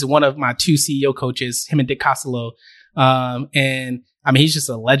 He's one of my 2 CEO coaches, him and Dick Costello. And I mean, he's just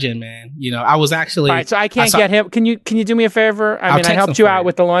a legend, man. I was actually... All right, so I can't get him. Can you do me a favor? I helped you out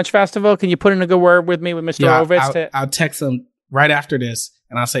with the launch festival. Can you put in a good word with me with Mr. Ovitz? I'll text him right after this,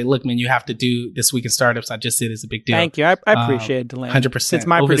 and I'll say, look, man, you have to do This Week in Startups. I just did. It's a big deal. Thank you. I appreciate it, Delane. 100%. Since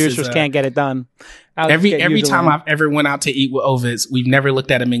my producers can't get it done. Every time I've ever went out to eat with Ovitz, we've never looked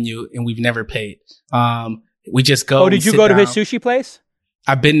at a menu, and we've never paid. We just go. Oh, did you go to his sushi place?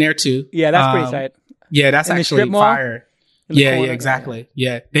 I've been there, too. Yeah, that's pretty tight. Yeah, that's actually fire. Yeah, exactly.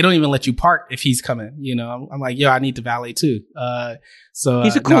 Yeah. They don't even let you park if he's coming. I'm like, yo, I need to valet too. So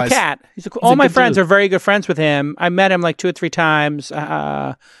he's a cool cat. All my friends are very good friends with him. I met him like 2 or 3 times.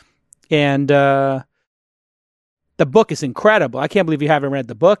 And the book is incredible. I can't believe you haven't read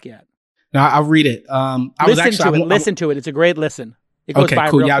the book yet. No, I'll read it. Listen to it. It's a great listen. It goes by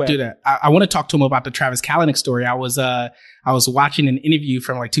cool. real Yeah, quick. I'll do that. I want to talk to him about the Travis Kalanick story. I was watching an interview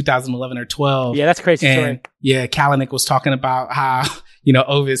from like 2011 or 12. Yeah, that's a crazy story. Yeah, Kalanick was talking about how,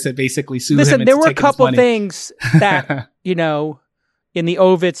 Ovitz had basically sued him. Listen, there were a couple things that, in the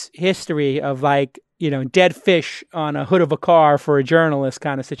Ovitz history of like, dead fish on a hood of a car for a journalist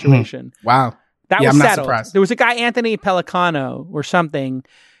kind of situation. Wow. That was I'm settled. not surprised. There was a guy, Anthony Pellicano or something.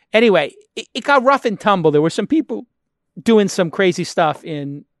 Anyway, it got rough and tumble. There were some people doing some crazy stuff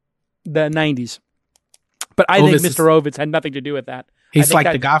in the 90s. But I think Mr. Ovitz had nothing to do with that. He's like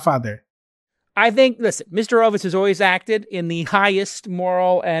the Godfather. I think, listen, Mr. Ovitz has always acted in the highest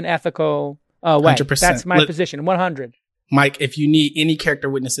moral and ethical way. 100%. That's my position, 100. Mike, if you need any character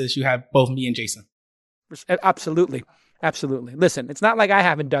witnesses, you have both me and Jason. Absolutely. Absolutely. Listen, it's not like I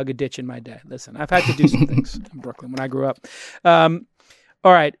haven't dug a ditch in my day. Listen, I've had to do some things in Brooklyn when I grew up.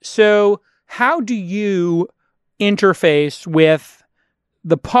 All right. So how do you interface with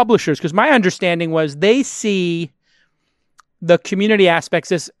the publishers? Because my understanding was they see the community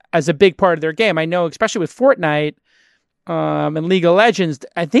aspects as a big part of their game. I know, especially with Fortnite and League of Legends,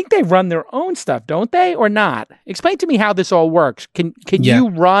 I think they run their own stuff, don't they, or not? Explain to me how this all works. Can you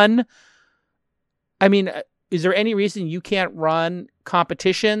run? I mean, is there any reason you can't run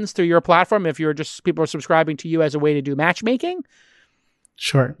competitions through your platform if people are subscribing to you as a way to do matchmaking?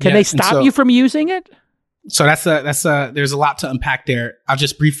 Sure. Can they stop you from using it? So there's a lot to unpack there. I'll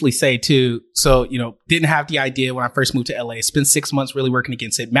just briefly say too. So, didn't have the idea when I first moved to LA. Spent 6 months really working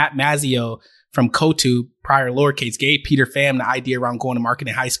against it. Matt Mazzio from Kotu, prior Lowercase, gave Peter Pham the idea around going to market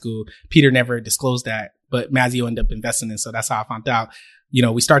in high school. Peter never disclosed that, but Mazzio ended up investing in it. So that's how I found out.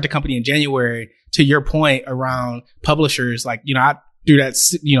 We started the company in January. To your point around publishers, like, I through that,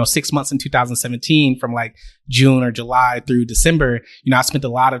 6 months in 2017 from like June or July through December, I spent a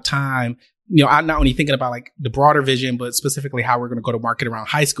lot of time, I'm not only thinking about like the broader vision, but specifically how we're going to go to market around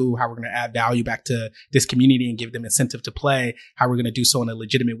high school, how we're going to add value back to this community and give them incentive to play, how we're going to do so in a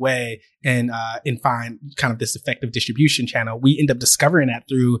legitimate way and find kind of this effective distribution channel. We end up discovering that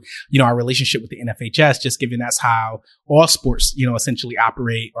through, our relationship with the NFHS, just given that's how all sports, essentially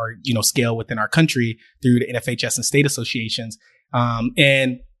operate or, scale within our country through the NFHS and state associations.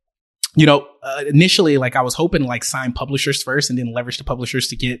 Initially, like I was hoping like sign publishers first and then leverage the publishers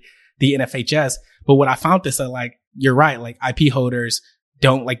to get the NFHS. But what I found is that like, you're right, like IP holders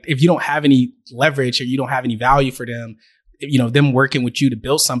don't like, if you don't have any leverage or you don't have any value for them, them working with you to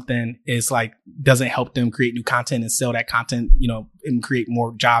build something is like, doesn't help them create new content and sell that content, and create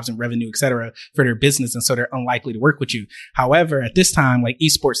more jobs and revenue, et cetera, for their business. And so they're unlikely to work with you. However, at this time, like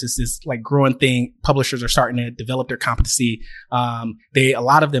esports is this like growing thing. Publishers are starting to develop their competency. A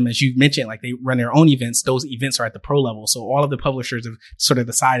lot of them, as you mentioned, like they run their own events. Those events are at the pro level. So all of the publishers have sort of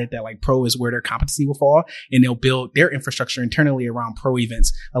decided that like pro is where their competency will fall, and they'll build their infrastructure internally around pro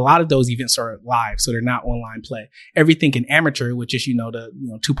events. A lot of those events are live, so they're not online play. Everything in amateur, which is,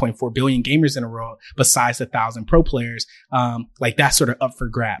 the 2.4 billion gamers in the world, besides the 1,000 pro players, like that's sort of up for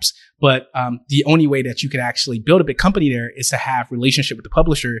grabs. But the only way that you can actually build a big company there is to have relationship with the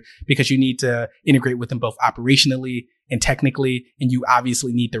publisher, because you need to integrate with them both operationally and technically, and you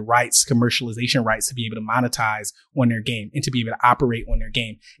obviously need the rights, commercialization rights, to be able to monetize on their game and to be able to operate on their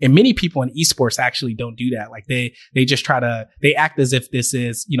game. And many people in esports actually don't do that. Like they just they act as if this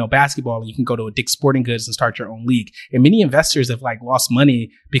is, basketball, and you can go to a Dick's Sporting Goods and start your own league. And many investors have like lost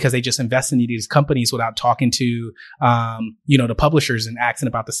money because they just invest in these companies without talking to, the publishers and asking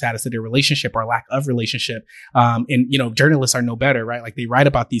about the status of their relationship or lack of relationship. Journalists are no better, right? Like they write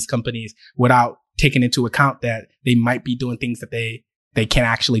about these companies without taking into account that they might be doing things that they can't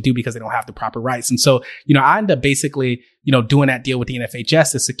actually do because they don't have the proper rights. And so, I end up basically, doing that deal with the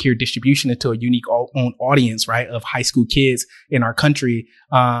NFHS to secure distribution into a unique own audience, right, of high school kids in our country,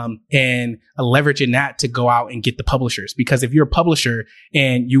 and leveraging that to go out and get the publishers. Because if you're a publisher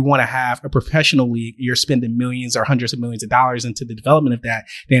and you want to have a professional league, you're spending millions or hundreds of millions of dollars into the development of that,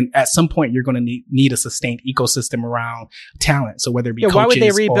 then at some point you're going to need a sustained ecosystem around talent. So whether it be coaches, why would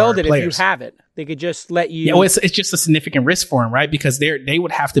they rebuild it players, if you have it? They could just let you. Yeah, well, it's just a significant risk for them, right? Because they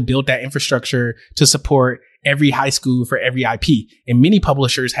would have to build that infrastructure to support every high school for every IP. And many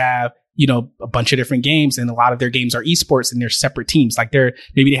publishers have a bunch of different games, and a lot of their games are esports, and they're separate teams. Like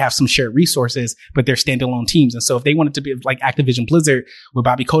maybe they have some shared resources, but they're standalone teams. And so if they wanted to be like Activision Blizzard, where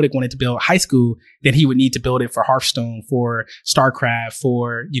Bobby Kotick wanted to build High School, then he would need to build it for Hearthstone, for StarCraft,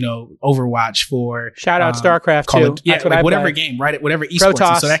 for, Overwatch, for shout out StarCraft too. Yeah, like whatever game, right? Whatever esports.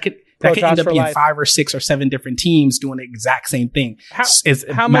 And so that could end up being 5 or 6 or 7 different teams doing the exact same thing. It's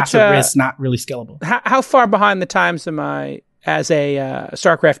massive risk, not really scalable. How far behind the times am I as a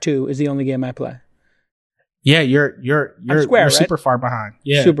StarCraft 2 is the only game I play? Yeah, you're square, right? super far behind.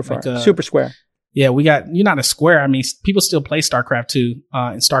 Yeah, super far, super square. Yeah, you're not a square. I mean, people still play StarCraft 2,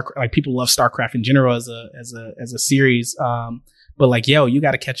 and like people love StarCraft in general as a series. But like, you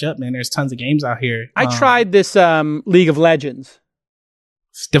got to catch up, man. There's tons of games out here. I tried this League of Legends.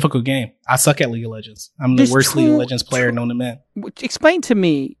 It's a difficult game. I suck at League of Legends. I'm the worst League of Legends player known to man. Explain to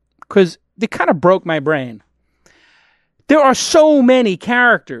me, because it kind of broke my brain. There are so many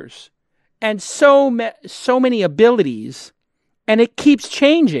characters and so many abilities, and it keeps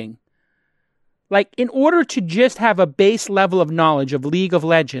changing. Like, in order to just have a base level of knowledge of League of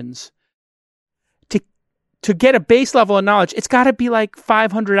Legends, to get a base level of knowledge, it's got to be like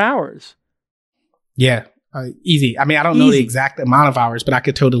 500 hours. Yeah, easy. I mean, I don't know the exact amount of hours, but I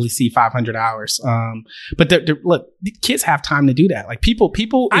could totally see 500 hours. But look, kids have time to do that. Like people.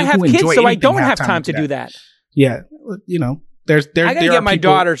 I have kids, so I don't have time to do that. Yeah, there's I gotta get my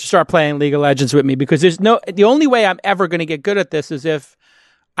daughter to start playing League of Legends with me, because the only way I'm ever going to get good at this is if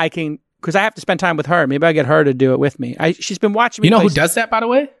I can, because I have to spend time with her. Maybe I get her to do it with me. She's been watching me. You know who does that, by the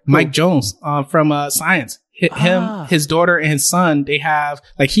way? Mike Jones from Science. His daughter and his son, they have,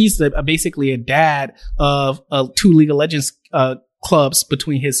 like, he's basically a dad of 2 League of Legends clubs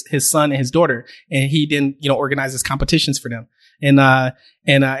between his son and his daughter, and he then organizes competitions for them.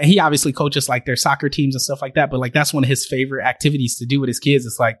 And he obviously coaches like their soccer teams and stuff like that. But like, that's one of his favorite activities to do with his kids.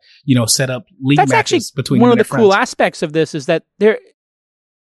 It's like, set up league matches between one them. Of the cool aspects of this is that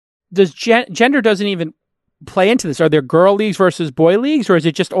gender doesn't even play into this. Are there girl leagues versus boy leagues, or is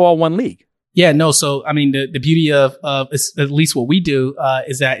it just all one league? Yeah, no. So, I mean, the beauty of at least what we do,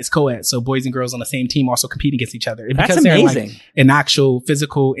 is that it's co-ed. So boys and girls on the same team also compete against each other. And that's because amazing. They're like an actual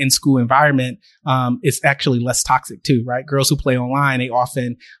physical in-school environment, it's actually less toxic too, right? Girls who play online, they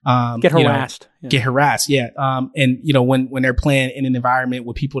often, get harassed. Get harassed. Yeah. And when they're playing in an environment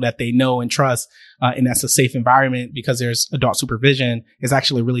with people that they know and trust, and that's a safe environment because there's adult supervision, it's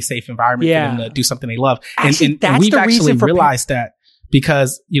actually a really safe environment for them to do something they love. Actually, and we've actually realized that.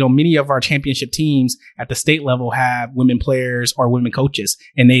 Because, many of our championship teams at the state level have women players or women coaches,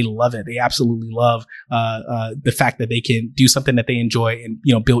 and they love it. They absolutely love the fact that they can do something that they enjoy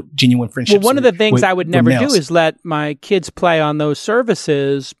and, build genuine friendships. Well, one of the things I would never do is let my kids play on those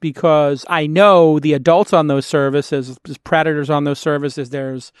services, because I know the adults on those services, there's predators on those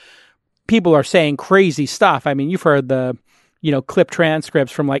services, people are saying crazy stuff. I mean, you've heard the clip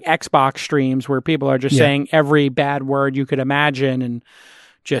transcripts from like Xbox streams where people are just saying every bad word you could imagine, and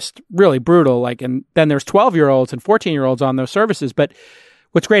just really brutal. Like, and then there's 12-year-olds and 14-year-olds on those services. But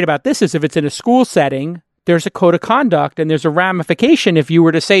what's great about this is if it's in a school setting, there's a code of conduct and there's a ramification. If you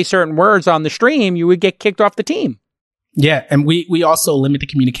were to say certain words on the stream, you would get kicked off the team. Yeah. And we also limit the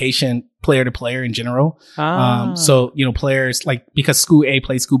communication player to player in general. So, players, like, because school A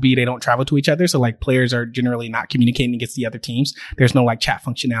plays school B, they don't travel to each other. So like, players are generally not communicating against the other teams. There's no like chat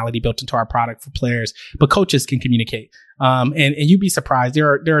functionality built into our product for players, but coaches can communicate. And you'd be surprised.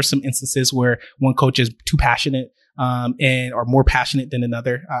 There are some instances where one coach is too passionate, and are more passionate than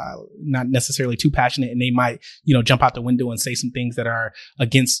another, not necessarily too passionate. And they might, jump out the window and say some things that are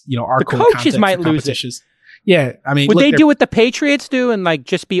against, our the coaches might lose it. Yeah, I mean, would they do what the Patriots do and like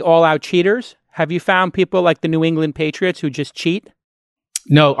just be all out cheaters? Have you found people like the New England Patriots who just cheat?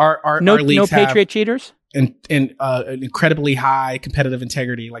 No, our leagues no Patriot cheaters. And an incredibly high competitive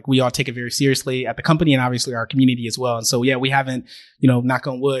integrity. Like, we all take it very seriously at the company and obviously our community as well. And so, yeah, we haven't, knock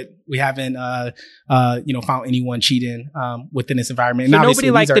on wood, we haven't, found anyone cheating within this environment. So and nobody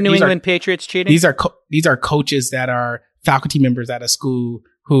like the New England Patriots cheating? These are coaches that are faculty members at a school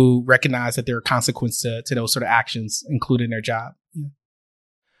who recognize that there are consequences to those sort of actions, including their job.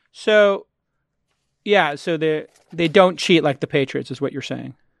 Yeah. So they don't cheat like the Patriots, is what you're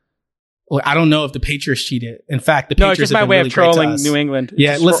saying. Well, I don't know if the Patriots cheated. In fact, the Patriots it's just my way of trolling New England.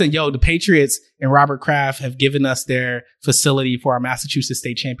 Yeah, listen, the Patriots and Robert Kraft have given us their facility for our Massachusetts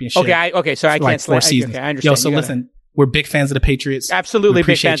State Championship. Okay, so I can't say 4 seasons. Okay, I understand. So listen, we're big fans of the Patriots. Absolutely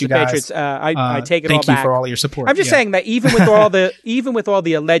big fans of the Patriots. I take it all back. Thank you for all of your support. I'm just saying that even with all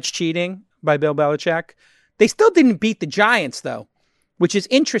the alleged cheating by Bill Belichick, they still didn't beat the Giants, though, which is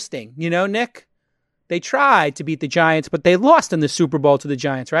interesting. Nick? They tried to beat the Giants, but they lost in the Super Bowl to the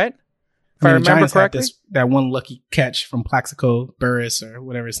Giants, right? If I remember Giants had correctly. that one lucky catch from Plaxico Burress or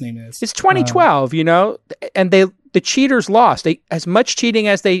whatever his name is. It's 2012, and the cheaters lost. They, as much cheating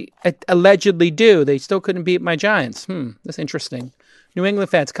as they allegedly do, they still couldn't beat my Giants. That's interesting. New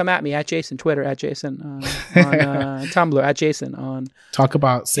England fans, come at me at Jason, Twitter at Jason, on Tumblr at Jason on. Talk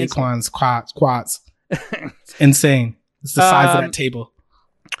about Saquon's quads. It's insane. It's the size of that table.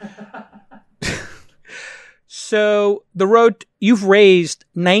 So the road, you've raised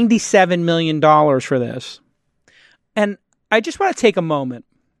 $97 million for this. And I just want to take a moment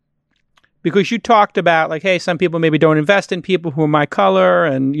because you talked about like, hey, some people maybe don't invest in people who are my color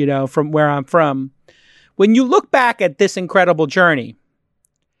and, from where I'm from. When you look back at this incredible journey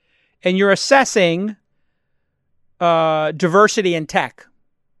and you're assessing diversity in tech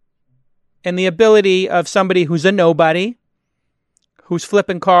and the ability of somebody who's a nobody, who's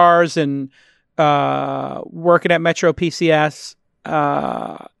flipping cars and working at Metro PCS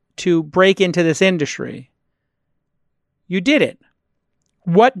to break into this industry. You did it.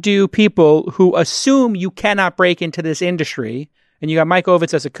 What do people who assume you cannot break into this industry, and you got Mike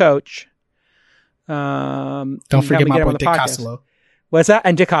Ovitz as a coach. Don't forget my boy Dick Costello. What's that?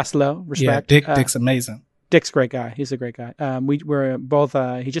 And Dick Costello, respect. Yeah, Dick's amazing. Dick's a great guy. He's a great guy. We're both.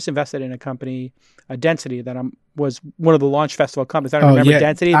 He just invested in a company, Density, that was one of the launch festival companies. I don't remember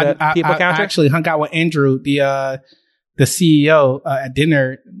Density, the people counter. I actually hung out with Andrew, the CEO, at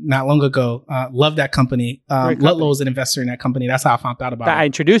dinner not long ago. Loved that company. Ludlow is an investor in that company. That's how I found out about it. I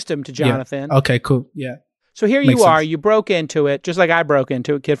introduced him to Jonathan. Yeah. Okay, cool. Yeah. So here you are. You broke into it, just like I broke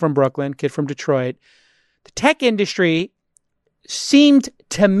into it. Kid from Brooklyn, kid from Detroit. The tech industry seemed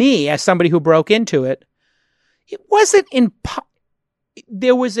to me, as somebody who broke into it, it wasn't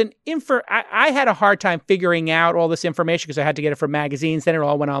there was I had a hard time figuring out all this information because I had to get it from magazines. Then it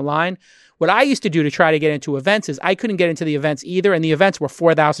all went online. What I used to do to try to get into events is I couldn't get into the events either. And the events were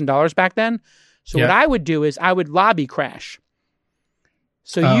 $4,000 back then. So what I would do is I would lobby crash.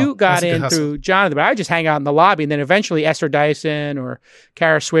 So you got in through Jonathan, but I would just hang out in the lobby. And then eventually Esther Dyson or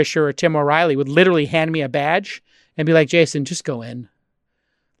Kara Swisher or Tim O'Reilly would literally hand me a badge and be like, Jason, just go in.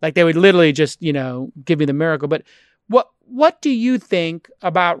 Like they would literally just, give me the miracle. But what do you think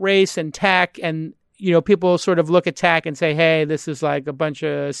about race and tech? And, people sort of look at tech and say, hey, this is like a bunch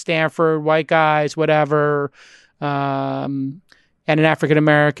of Stanford white guys, whatever. And an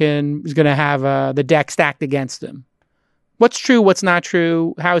African-American is going to have the deck stacked against them. What's true? What's not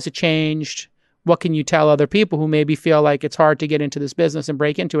true? How has it changed? What can you tell other people who maybe feel like it's hard to get into this business and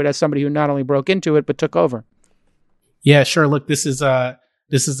break into it as somebody who not only broke into it, but took over? Yeah, sure. Look, this is a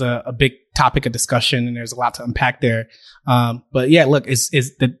big topic of discussion and there's a lot to unpack there. But yeah, look,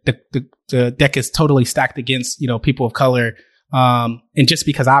 the deck is totally stacked against, people of color. And just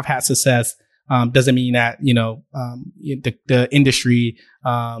because I've had success, doesn't mean that, the industry,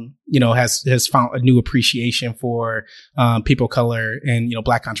 has found a new appreciation for, people of color and,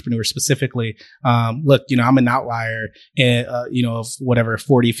 Black entrepreneurs specifically. Look, I'm an outlier and, of whatever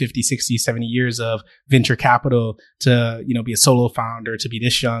 40, 50, 60, 70 years of venture capital to, be a solo founder, to be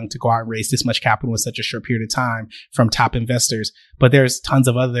this young, to go out and raise this much capital in such a short period of time from top investors. But there's tons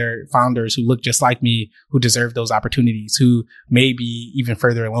of other founders who look just like me, who deserve those opportunities, who may be even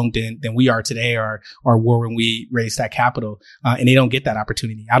further along than we are today or were when we raised that capital. And they don't get that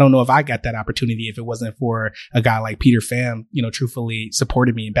opportunity. I don't know if I got that opportunity if it wasn't for a guy like Peter Pham, truthfully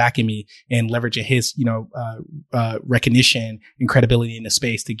supported me and backing me and leveraging his, recognition and credibility in the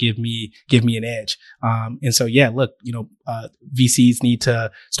space to give me an edge. And so, yeah, look, VCs need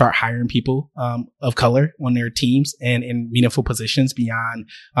to start hiring people, of color on their teams and in meaningful positions beyond,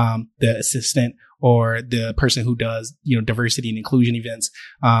 the assistant or the person who does, diversity and inclusion events,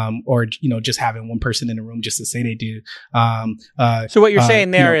 or, just having one person in the room just to say they do. So what you're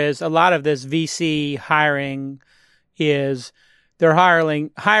saying there is a lot of this VC hiring is they're hiring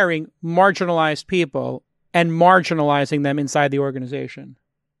marginalized people and marginalizing them inside the organization.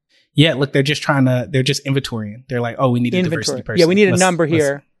 Yeah, look, they're just inventorying. They're like, oh, we need a diversity person. Yeah, we need a number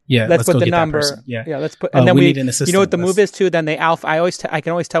here. Let's put the number. Yeah, let's put. And then we need an assistant. You know what the move is too? Then they I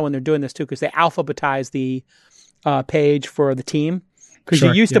can always tell when they're doing this too because they alphabetize the page for the team. Because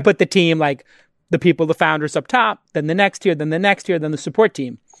you used to put the team like the people, the founders up top, then the next tier, then the next tier, then the support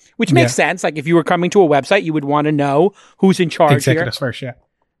team, which makes sense. Like if you were coming to a website, you would want to know who's in charge Executives here. First, yeah.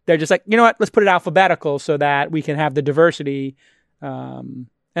 They're just like, you know what? Let's put it alphabetical so that we can have the diversity. And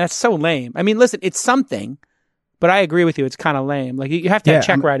that's so lame. I mean, listen, it's something. But I agree with you. It's kind of lame. Like you have to have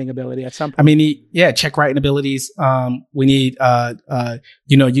check writing ability at some point. I mean, check writing abilities. We need,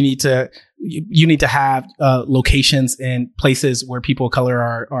 you need to have, locations and places where people of color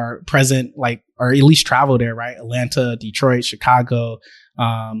are present, like, or at least travel there, right? Atlanta, Detroit, Chicago,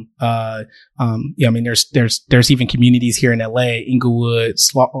 Yeah, I mean, there's even communities here in LA, Inglewood,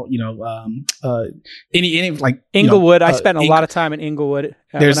 any like Inglewood. I spent a lot of time in Inglewood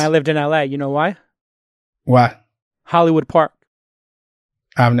when I lived in LA. You know why? Why? Hollywood Park.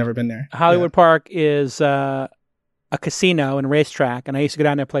 I've never been there. Hollywood Park is a casino and racetrack, and I used to go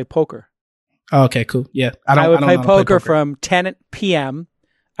down there and play poker. Oh, okay, cool. Yeah, I would play poker from 10 p.m.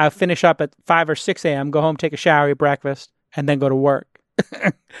 I'll finish up at 5 or 6 a.m., go home, take a shower, eat breakfast, and then go to work.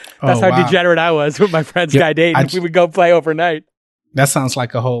 That's how degenerate I was with my friend's guy dating. We would go play overnight. That sounds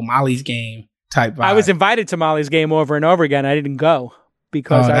like a whole Molly's Game type vibe. I was invited to Molly's Game over and over again. I didn't go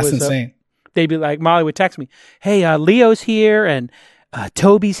because that's insane. They'd be like, Molly would text me, hey, Leo's here and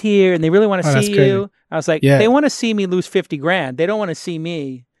Toby's here, and they really want to see you. I was like, they want to see me lose $50,000. They don't want to see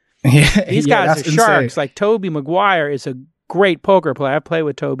me. These guys are sharks. Insane. Like Toby Maguire is a great poker player. I've played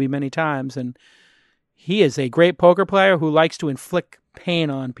with Toby many times, and he is a great poker player who likes to inflict pain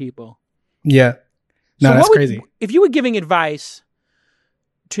on people. Yeah. No, so that's crazy. If you were giving advice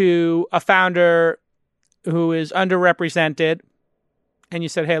to a founder who is underrepresented, and you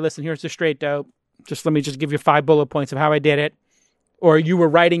said, hey, listen, here's the straight dope. Let me give you 5 bullet points of how I did it. Or you were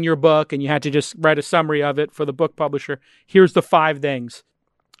writing your book and you had to just write a summary of it for the book publisher. Here's the 5 things.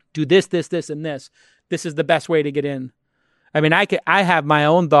 Do this, this, this, and this. This is the best way to get in. I mean, I have my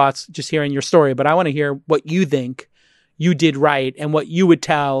own thoughts just hearing your story, but I want to hear what you think you did right and what you would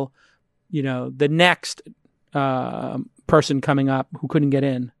tell, the next person coming up who couldn't get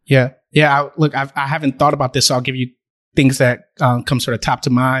in. Yeah. Yeah. I haven't thought about this, so I'll give you things that come sort of top to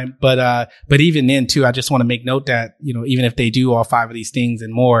mind. But even then too, I just want to make note that, even if they do all 5 of these things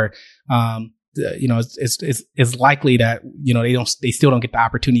and more, it's likely that, they still don't get the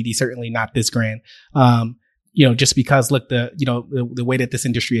opportunity, certainly not this grand. Just because look, the way that this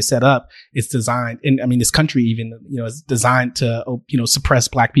industry is set up, it's designed, and I mean, this country even, is designed to, suppress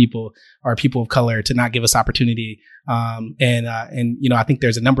Black people or people of color, to not give us opportunity. I think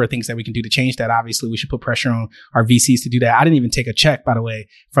there's a number of things that we can do to change that. Obviously, we should put pressure on our VCs to do that. I didn't even take a check, by the way,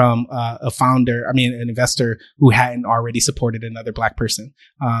 from an investor who hadn't already supported another Black person.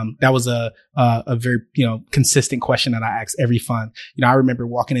 That was a very, consistent question that I asked every fund. I remember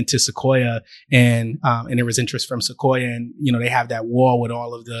walking into Sequoia and there was interest from Sequoia, and, they have that wall with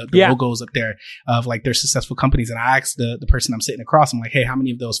all of the logos up there of like their successful companies. And I asked the person I'm sitting across, I'm like, hey, how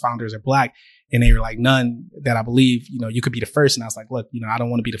many of those founders are Black? And they were like, none that I believe, you could be the first. And I was like, look, I don't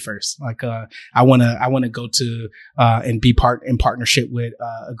want to be the first. Like, I want to go to, and be in partnership with,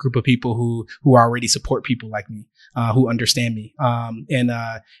 a group of people who already support people like me, who understand me.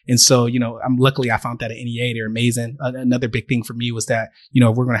 And so, luckily I found that at NEA. They're amazing. Another big thing for me was that,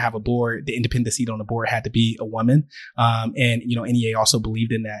 if we're going to have a board, the independent seat on the board had to be a woman. NEA also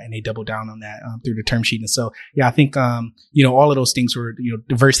believed in that, and they doubled down on that, through the term sheet. And so, yeah, I think, all of those things were,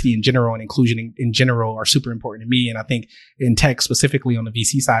 diversity in general and inclusion in general are super important to me. And I think in tech, specifically on the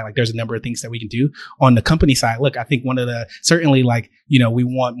VC side, like there's a number of things that we can do. On the company side, look, I think certainly we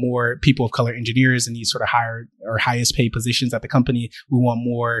want more people of color engineers in these sort of higher or highest paid positions at the company. We want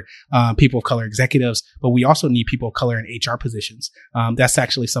more people of color executives, but we also need people of color in HR positions. That's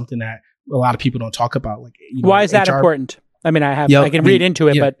actually something that a lot of people don't talk about. Like, why is that important? I mean, I can read into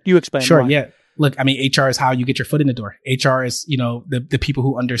it, but you explain. Sure. Why. Yeah. Look, I mean, HR is how you get your foot in the door. HR is, the people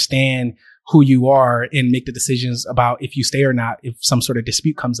who understand who you are and make the decisions about if you stay or not, if some sort of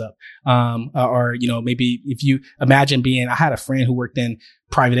dispute comes up. Maybe if you imagine I had a friend who worked in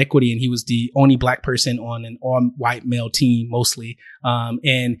private equity, and he was the only Black person on an all-white male team mostly.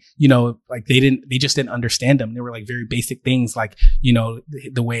 They just didn't understand them. They were like very basic things, like,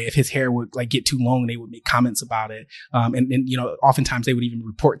 the way if his hair would like get too long, they would make comments about it. Oftentimes they would even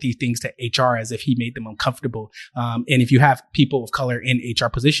report these things to HR as if he made them uncomfortable. And if you have people of color in HR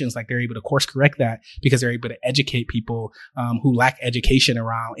positions, like they're able to course correct that because they're able to educate people, who lack education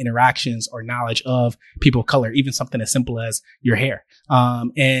around interactions or knowledge of people of color, even something as simple as your hair.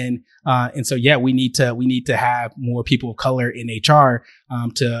 And so, yeah, we need to have more people of color in HR,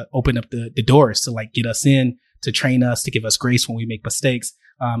 to open up the doors to like get us in, to train us, to give us grace when we make mistakes,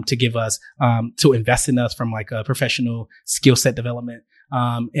 to give us, to invest in us from like a professional skill set development.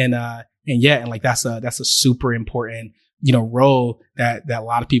 That's a super important, role that a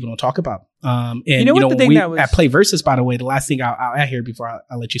lot of people don't talk about. At PlayVersus, by the way, the last thing I'll add here before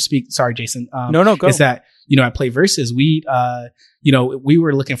I let you speak. Sorry, Jason. No, go. Is that, at PlayVersus, we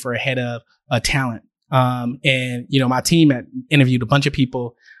were looking for a head of talent. My team had interviewed a bunch of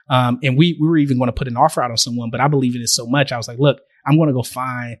people. And we were even going to put an offer out on someone, but I believe in it so much. I was like, look, I'm going to go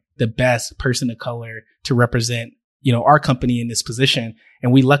find the best person of color to represent our company in this position.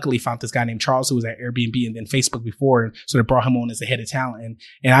 And we luckily found this guy named Charles who was at Airbnb and then Facebook before, and sort of brought him on as the head of talent.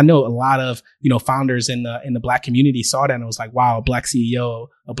 And I know a lot of, founders in the Black community saw that and was like, wow, a Black CEO,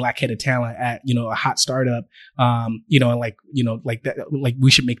 a Black head of talent at, a hot startup, and like that, like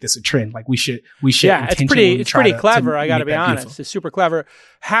we should make this a trend. Like we should. Yeah, it's pretty clever. I got to be honest. Beautiful. It's super clever.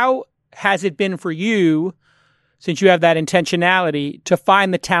 How has it been for you, since you have that intentionality, to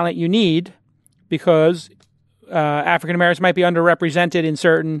find the talent you need? Because African Americans might be underrepresented in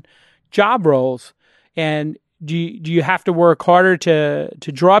certain job roles. And do you have to work harder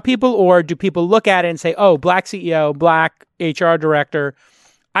to draw people, or do people look at it and say, oh, Black CEO, Black HR director,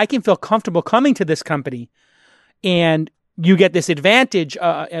 I can feel comfortable coming to this company, and you get this advantage,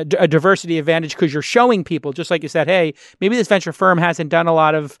 a diversity advantage, because you're showing people, just like you said, hey, maybe this venture firm hasn't done a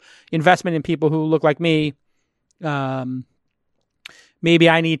lot of investment in people who look like me. Maybe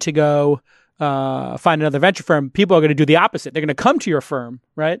I need to go find another venture firm. People are going to do the opposite. They're going to come to your firm,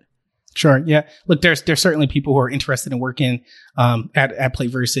 right? Sure. Yeah. Look, there's certainly people who are interested in working at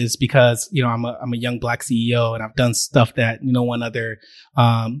PlayVersus because I'm a young Black CEO, and I've done stuff that no other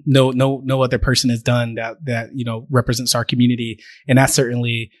person has done that represents our community, and that's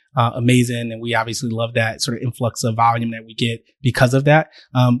certainly amazing. And we obviously love that sort of influx of volume that we get because of that.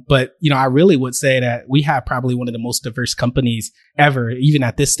 But I really would say that we have probably one of the most diverse companies ever. Even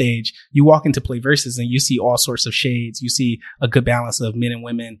at this stage, you walk into PlayVersus and you see all sorts of shades. You see a good balance of men and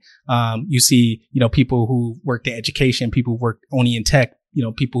women. You see, people who worked in education, people who worked only in tech,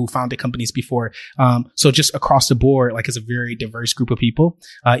 people who founded companies before. So just across the board, like, it's a very diverse group of people,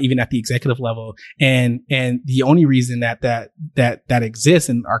 even at the executive level. And the only reason that exists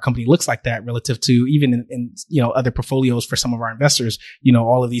and our company looks like that relative to even in other portfolios for some of our investors,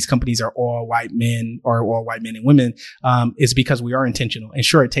 all of these companies are all white men or all white men and women, is because we are intentional. And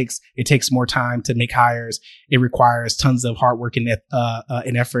sure, it takes more time to make hires. It requires tons of hard work and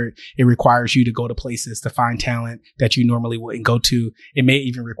effort. It requires you to go to places to find talent that you normally wouldn't go to. It may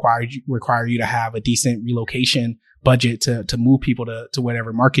even require you to have a decent relocation budget to move people to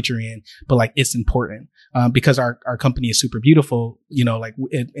whatever market you're in. But like, it's important, because our company is super beautiful, and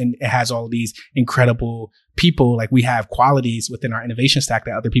it has all of these incredible people. Like, we have qualities within our innovation stack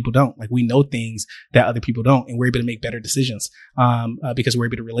that other people don't. Like, we know things that other people don't, and we're able to make better decisions, because we're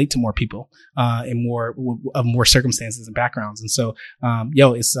able to relate to more people, and more circumstances and backgrounds. And so,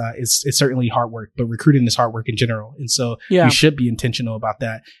 it's certainly hard work, but recruiting is hard work in general. And so you should be intentional about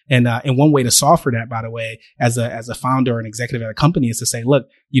that. And one way to solve for that, by the way, as a founder or an executive at a company, is to say, look,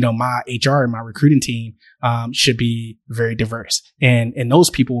 my HR and my recruiting team, should be very diverse. And those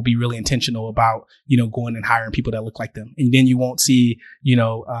people will be really intentional about, going and hiring people that look like them. And then you won't see,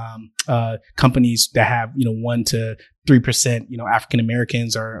 companies that have, 1 to 3%, African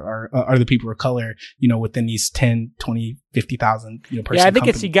Americans or other people of color, within these 10, 20, 50,000, person Yeah, I think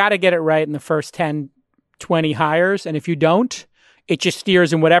company. you got to get it right in the first 10, 20 hires. And if you don't, it just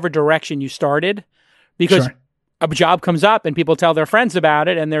steers in whatever direction you started, because a job comes up and people tell their friends about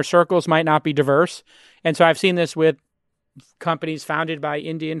it, and their circles might not be diverse. And so I've seen this with companies founded by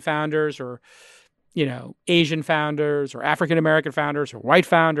Indian founders, or Asian founders, or African American founders, or white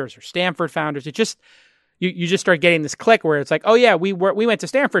founders, or Stanford founders. It just you just start getting this click where it's like, oh yeah, we went to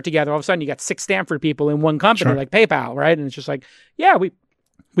Stanford together. All of a sudden, you got 6 Stanford people in one company, like PayPal, right? And it's just like, yeah,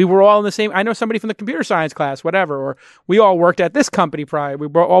 we were all in the same. I know somebody from the computer science class, whatever, or we all worked at this company prior. We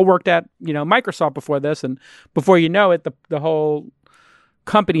all worked at Microsoft before this, and before you know it, the whole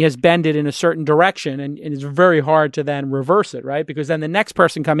company has bended in a certain direction, and it's very hard to then reverse it, right? Because then the next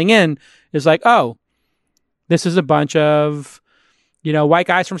person coming in is like, oh, this is a bunch of white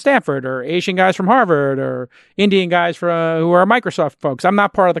guys from Stanford, or Asian guys from Harvard, or Indian guys who are Microsoft folks. I'm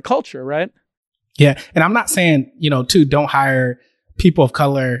not part of the culture, right? Yeah, and I'm not saying too, don't hire people of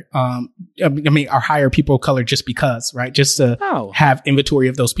color, or hire people of color just because, right? Just to have inventory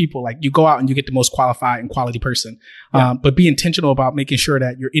of those people. Like, you go out and you get the most qualified and quality person. But be intentional about making sure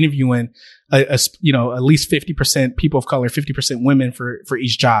that you're interviewing, at least 50% people of color, 50% women for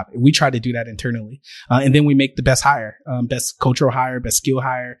each job. And we try to do that internally. And then we make the best hire, best cultural hire, best skill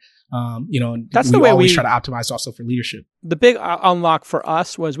hire. That's the way we always try to optimize also for leadership. The big unlock for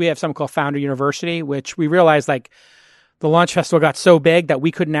us was we have something called Founder University, which we realized, like, the launch festival got so big that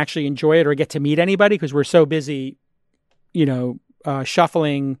we couldn't actually enjoy it or get to meet anybody because we're so busy,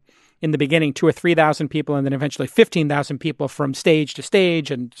 shuffling in the beginning 2,000 or 3,000 people, and then eventually 15,000 people from stage to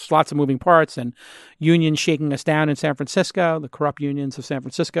stage, and lots of moving parts, and unions shaking us down in San Francisco, the corrupt unions of San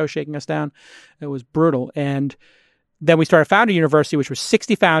Francisco shaking us down. It was brutal. And Then we started Founder University, which was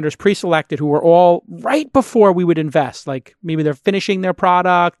 60 founders pre-selected who were all right before we would invest. Like maybe they're finishing their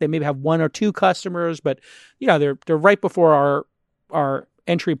product, they maybe have 1 or 2 customers, but they're right before our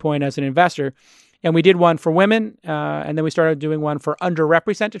entry point as an investor. And we did one for women, and then we started doing one for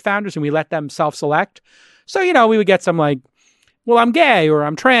underrepresented founders, and we let them self-select. So we would get some like, well, I'm gay, or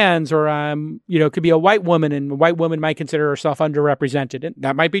I'm trans, or I'm, it could be a white woman, and a white woman might consider herself underrepresented. And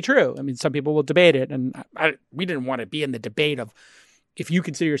that might be true. I mean, some people will debate it. And we didn't want to be in the debate of if you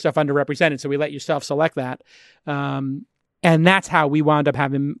consider yourself underrepresented. So we let you self-select that. And that's how we wound up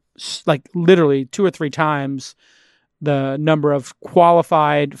having like literally 2 or 3 times the number of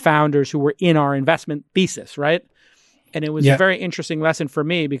qualified founders who were in our investment thesis, right? And it was a very interesting lesson for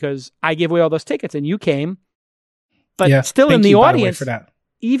me because I gave away all those tickets and you came. But still in the audience, for that.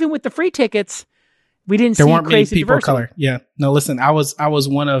 Even with the free tickets, we didn't see weren't crazy many people diversity. of color. Yeah. No, listen, I was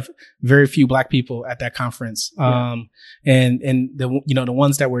one of very few Black people at that conference. And the, the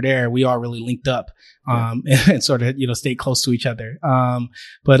ones that were there, we all really linked up, and sort of, stayed close to each other.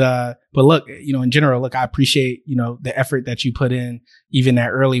 But look, in general, look, I appreciate, the effort that you put in even that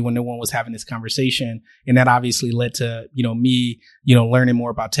early when no one was having this conversation. And that obviously led to, me, learning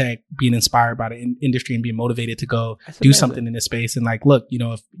more about tech, being inspired by the industry and being motivated to go do something in this space. And like, look,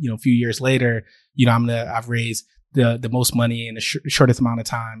 a few years later, I've raised the most money in the shortest amount of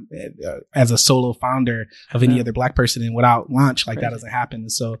time as a solo founder of any other Black person, and without launch, like that doesn't happen.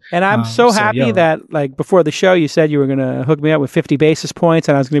 So, and I'm so happy that like before the show, you said you were going to hook me up with 50 basis points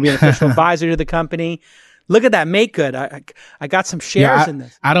and I was going to be an official advisor to the company. Look at that. Make good. I got some shares in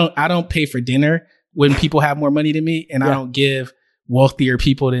this. I don't pay for dinner when people have more money than me, and I don't give wealthier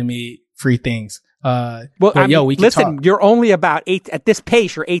people than me free things. We can listen, talk. You're only about at this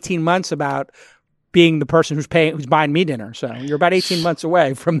pace, you're 18 months about being the person who's buying me dinner. So you're about 18 months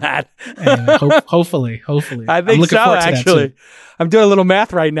away from that. And hopefully. I think so, actually. I'm doing a little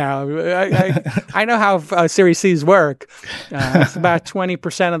math right now. I know how Series C's work. It's about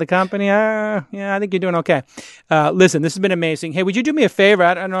 20% of the company. I think you're doing okay. Listen, this has been amazing. Hey, would you do me a favor?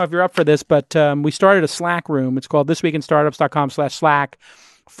 I don't know if you're up for this, but we started a Slack room. It's called thisweekinstartups.com/Slack.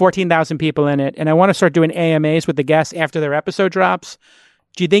 14,000 people in it. And I want to start doing AMAs with the guests after their episode drops.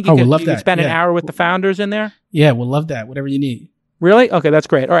 Do you think you could spend an hour with the founders in there? Yeah, we'll love that. Whatever you need. Really? Okay, that's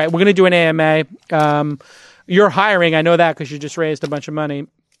great. All right, we're going to do an AMA. You're hiring. I know that because you just raised a bunch of money.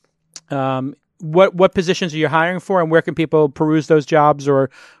 What positions are you hiring for, and where can people peruse those jobs or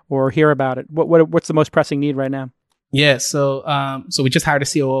hear about it? What's the most pressing need right now? Yeah, so we just hired a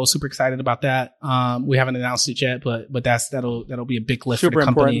COO. Super excited about that. We haven't announced it yet, but that'll be a big lift for the company. Super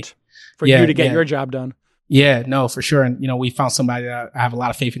important for you to get your job done. Yeah, no, for sure. And, we found somebody that I have a lot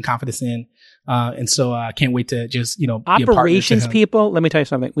of faith and confidence in. And so I can't wait to just, be operations people. Let me tell you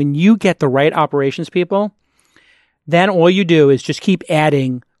something. When you get the right operations people, then all you do is just keep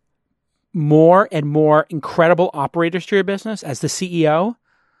adding more and more incredible operators to your business as the CEO.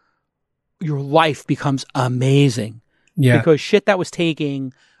 Your life becomes amazing. Yeah. Because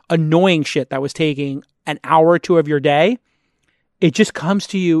annoying shit that was taking an hour or 2 of your day, it just comes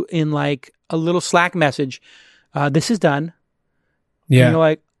to you in like a little Slack message. This is done. Yeah. And you're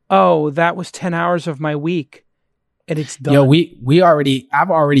like, oh, that was 10 hours of my week and it's done. I've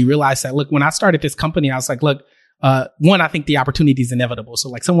already realized that. Look, when I started this company, I was like, look, one, I think the opportunity is inevitable. So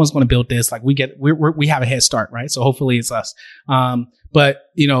like someone's going to build this, like we have a head start, right? So hopefully it's us. But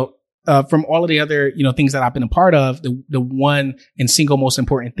from all of the other, things that I've been a part of, the one and single most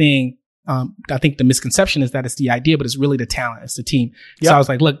important thing, I think the misconception is that it's the idea, but it's really the talent. It's the team. Yep. So I was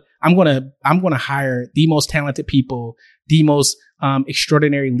like, look, I'm going to hire the most talented people, the most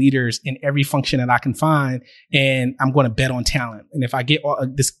extraordinary leaders in every function that I can find. And I'm going to bet on talent. And if I get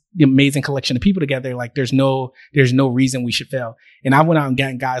this amazing collection of people together, like there's no reason we should fail. And I went out and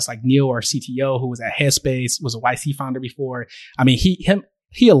got guys like Neil, our CTO, who was at Headspace, was a YC founder before. I mean,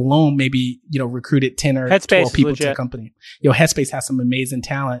 he alone maybe, recruited 10 or Headspace 12 people to the company. Headspace has some amazing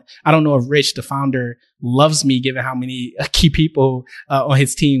talent. I don't know if Rich, the founder, loves me given how many key people on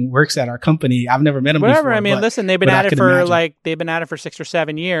his team works at our company. I've never met him before. I mean, listen, they've been at it for 6 or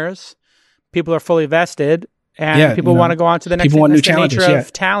 7 years. People are fully vested and people want to go on to the next thing. That's the nature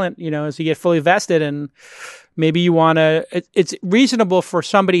of talent, as you get fully vested, and maybe you want to, it's reasonable for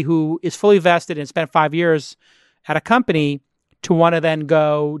somebody who is fully vested and spent 5 years at a company to want to then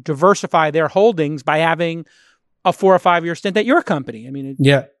go diversify their holdings by having a 4 or 5 year stint at your company. I mean,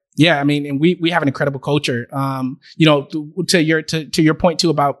 Yeah, I mean, and we have an incredible culture. You know, to your point too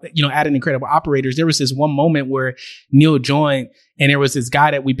about, you know, adding incredible operators. There was this one moment where Neil joined, and there was this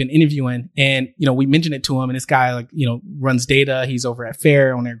guy that we've been interviewing, and you know, we mentioned it to him, and this guy, like, you know, runs data. He's over at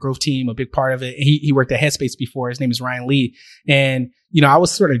Fair on their growth team, a big part of it. He worked at Headspace before. His name is Ryan Lee, and you know, I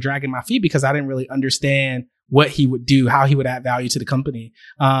was sort of dragging my feet because I didn't really understand what he would do, how he would add value to the company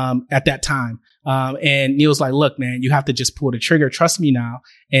at that time. And Neil's like, look, man, you have to just pull the trigger. Trust me now,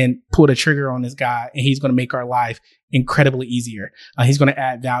 and pull the trigger on this guy, and he's going to make our life incredibly easier. He's going to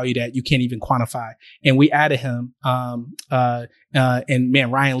add value that you can't even quantify. And we added him. And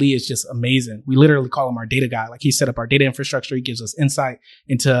man, Ryan Lee is just amazing. We literally call him our data guy. Like, he set up our data infrastructure. He gives us insight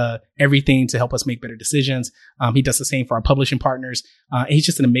into everything to help us make better decisions. He does the same for our publishing partners. And he's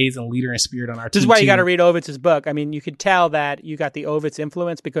just an amazing leader and spirit on our team. This is why you got to read Ovitz's book. I mean, you can tell that you got the Ovitz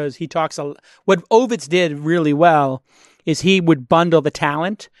influence because he talks what Ovitz did really well is he would bundle the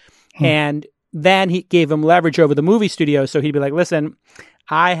talent and then he gave him leverage over the movie studio. So he'd be like, listen,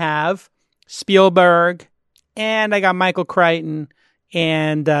 I have Spielberg and I got Michael Crichton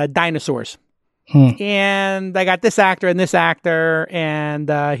and dinosaurs. And I got this actor and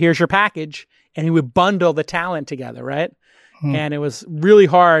here's your package. And he would bundle the talent together, right? And it was really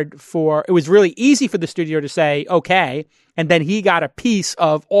easy for the studio to say, okay. And then he got a piece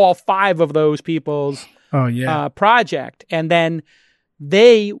of all 5 of those people's project. And then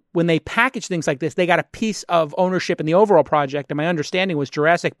when they package things like this, they got a piece of ownership in the overall project. And my understanding was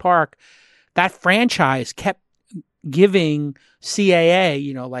Jurassic Park, that franchise kept giving CAA,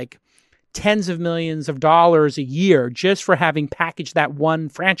 you know, like tens of millions of dollars a year just for having packaged that one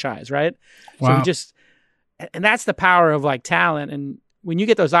franchise, right? Wow. So and that's the power of like talent. And when you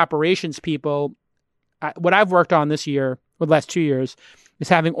get those operations people, what I've worked on this year, or the last 2 years, is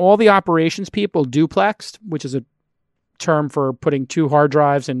having all the operations people duplexed, which is a term for putting 2 hard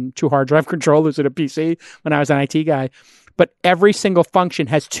drives and 2 hard drive controllers in a PC when I was an IT guy. But every single function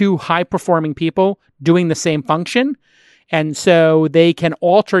has 2 high-performing people doing the same function. And so they can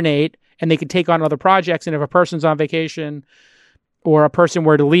alternate and they can take on other projects. And if a person's on vacation or a person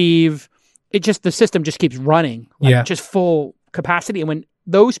were to leave, the system just keeps running, just full capacity. And when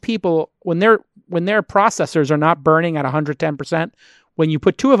those people, when their processors are not burning at 110%, when you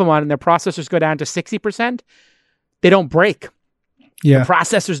put 2 of them on and their processors go down to 60%, they don't break. The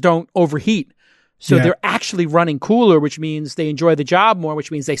processors don't overheat. So they're actually running cooler, which means they enjoy the job more,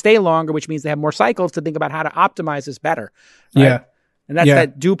 which means they stay longer, which means they have more cycles to think about how to optimize this better. Right? Yeah. And that's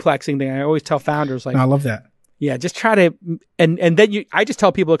that duplexing thing. I always tell founders, like, I love that. Yeah, just try to, and then I just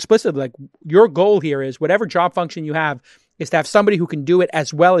tell people explicitly, like, your goal here is whatever job function you have is to have somebody who can do it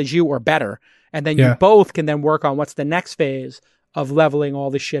as well as you or better. And then you both can then work on what's the next phase of leveling all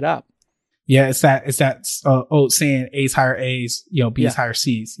this shit up. Yeah, it's that old saying, A's hire A's, you know, B's hire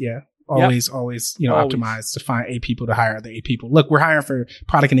C's. Yeah. Always, you know, optimize to find A people to hire other A people. Look, we're hiring for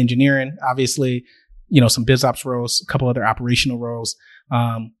product and engineering, obviously, you know, some biz ops roles, a couple other operational roles.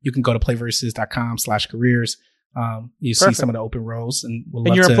 You can go to playversus.com/careers. You see some of the open roles, and we'll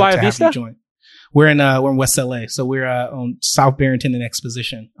love to have you join. We're in West LA. So we're on South Barrington and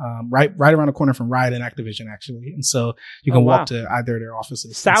Exposition, right around the corner from Riot and Activision, actually. And so you can walk to either of their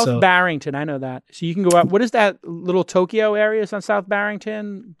offices. South Barrington, I know that. So you can go out. What is that little Tokyo area on South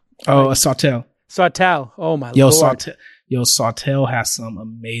Barrington? Oh, a Sawtell. Sawtell. Oh, my Lord. Sawtell has some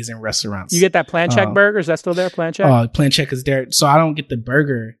amazing restaurants. You get that Plan Check burger? Is that still there, Plan Check? Plan Check is there. So I don't get the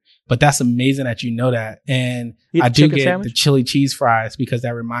burger, but that's amazing that you know that. And I do get the chili cheese fries because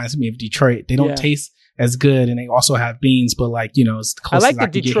that reminds me of Detroit. They don't taste as good, and they also have beans, but like, you know, it's the closest I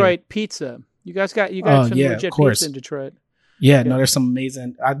like the Detroit pizza. You got some legit pizza in Detroit. Yeah, no, there's some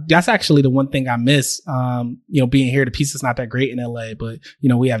amazing. That's actually the one thing I miss. You know, being here, the pizza's not that great in LA, but you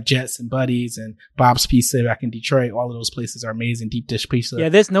know, we have Jets and Buddies and Bob's Pizza back in Detroit. All of those places are amazing deep dish pizza. Yeah,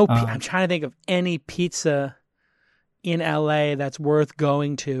 there's no. I'm trying to think of any pizza in LA that's worth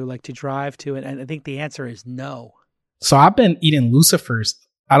going to, like to drive to, and I think the answer is no. So I've been eating Lucifer's.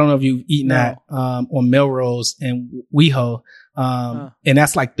 I don't know if you've eaten that on Melrose and WeHo. And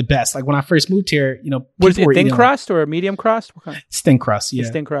that's like the best. Like when I first moved here, you know, was it thin crust or medium crust? It's thin crust. Yeah.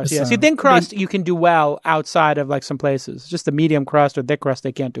 It's thin crust. Yeah. See, thin crust, you can do well outside of like some places. Just the medium crust or thick crust,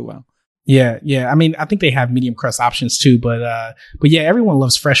 they can't do well. Yeah. I mean, I think they have medium crust options too, but yeah, everyone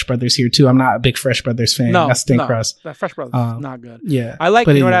loves Fresh Brothers here too. I'm not a big Fresh Brothers fan. That's thin crust. That Fresh Brothers is not good. Yeah. I like,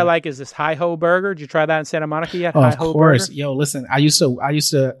 what I like is this Hi Ho burger. Did you try that in Santa Monica yet? Oh, of course. Burger? Yo, listen, I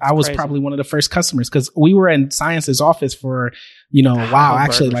was probably one of the first customers because we were in Science's office for, you know, a while.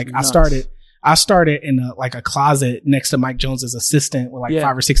 Actually, like I started I started in a closet next to Mike Jones's assistant with like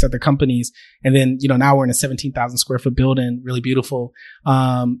 5 or 6 other companies. And then, now we're in a 17,000 square foot building, really beautiful.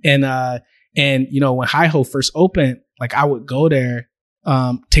 And when Hi Ho first opened, like I would go there,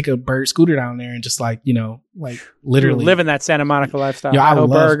 take a Bird scooter down there and just literally living that Santa Monica lifestyle. Yeah, Hi Ho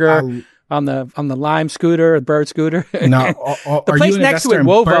Burger on the Lime scooter, Bird scooter. No, the place next to it,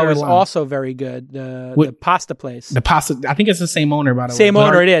 Wovo, is also very good. The pasta place. The pasta, I think it's the same owner, by the way. Same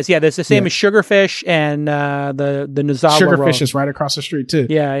owner, it is. Yeah, there's the same as Sugarfish and the Nozawa Sugarfish roll. is right across the street too.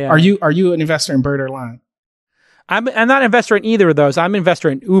 Yeah. Are you an investor in Bird or Lime? I'm not an investor in either of those. I'm an investor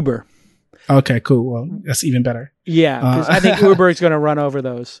in Uber. Okay, cool. Well, that's even better. Yeah, because I think Uber is going to run over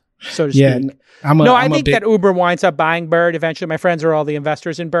those, so to speak. Yeah, I think that Uber winds up buying Bird eventually. My friends are all the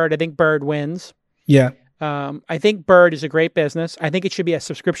investors in Bird. I think Bird wins. Yeah. I think Bird is a great business. I think it should be a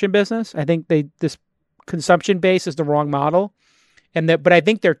subscription business. I think this consumption base is the wrong model, but I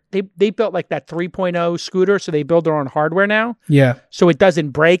think they built like that 3.0 scooter, so they build their own hardware now. Yeah. So it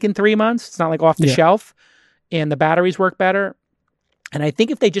doesn't break in 3 months. It's not like off the shelf, and the batteries work better. And I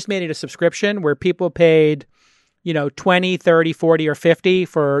think if they just made it a subscription where people paid, 20, 30, 40, or 50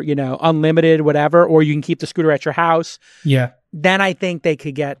 for, unlimited, whatever, or you can keep the scooter at your house. Yeah. Then I think they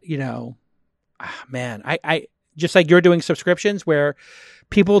could get, I just like you're doing subscriptions where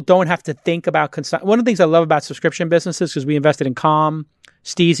people don't have to think about one of the things I love about subscription businesses, because we invested in Calm,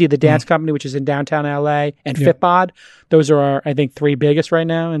 Steezy, the dance company, which is in downtown LA, and Fitbod. Those are our, I think, 3 biggest right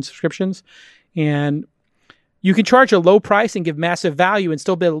now in subscriptions. And you can charge a low price and give massive value and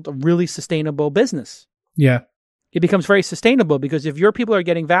still build a really sustainable business. Yeah. It becomes very sustainable because if your people are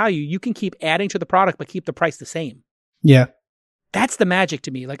getting value, you can keep adding to the product, but keep the price the same. Yeah. That's the magic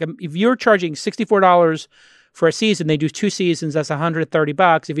to me. Like if you're charging $64 for a season, they do 2 seasons, that's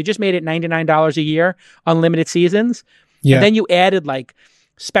 $130. If you just made it $99 a year, unlimited seasons, and then you added like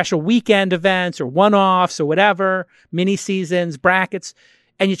special weekend events or one-offs or whatever, mini seasons, brackets,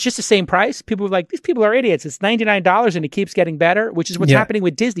 and it's just the same price, people are like, these people are idiots. It's $99 and it keeps getting better, which is what's happening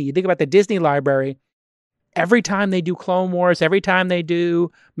with Disney. You think about the Disney library. Every time they do Clone Wars, every time they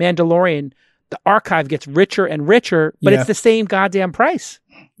do Mandalorian, the archive gets richer and richer, but it's the same goddamn price.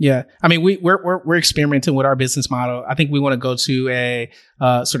 Yeah. I mean, we're experimenting with our business model. I think we want to go to a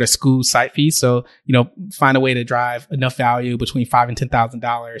sort of school site fee. So, find a way to drive enough value between $5,000 and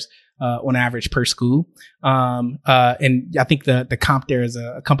 $10,000 on average per school. And I think the comp there is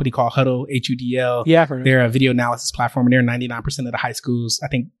a company called Huddle, HUDL. Yeah. They're a video analysis platform, and they're 99% of the high schools. I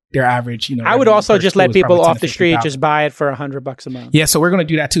think their average, I would also just let people off the street just buy it for $100 a month. Yeah. So we're going to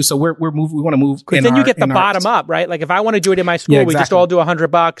do that too. So we want to move. Because then you get the bottom up, right? Like if I want to do it in my school, we just all do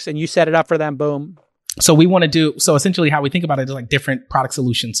 $100 and you set it up for them. Boom. So essentially how we think about it is like different product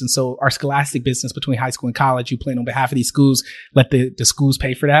solutions. And so our Scholastic business between high school and college, you plan on behalf of these schools, let the schools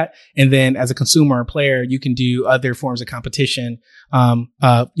pay for that. And then as a consumer or player, you can do other forms of competition,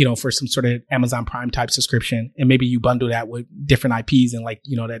 for some sort of Amazon Prime type subscription. And maybe you bundle that with different IPs and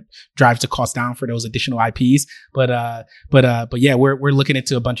that drives the cost down for those additional IPs. But yeah, we're looking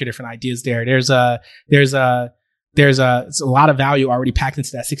into a bunch of different ideas there. There's a lot of value already packed into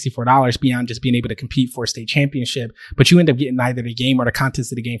that $64 beyond just being able to compete for a state championship, but you end up getting either the game or the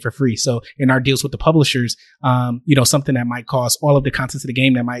contents of the game for free. So in our deals with the publishers, something that might cost all of the contents of the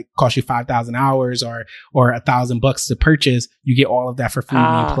game that might cost you 5,000 hours or $1,000 to purchase, you get all of that for free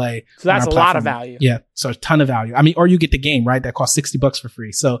when you play. So that's a lot of value. Yeah. So a ton of value. I mean, or you get the game, right? That costs $60 for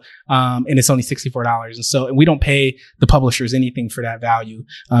free. So, and it's only $64. And we don't pay the publishers anything for that value,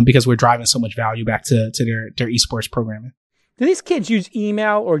 because we're driving so much value back to their esports programming. Do these kids use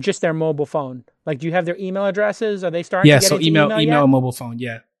email or just their mobile phone? Like, do you have their email addresses? Are they starting to get into email and mobile phone.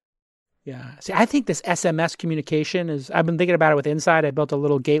 Yeah. Yeah. See, I think this SMS communication I've been thinking about it with Inside. I built a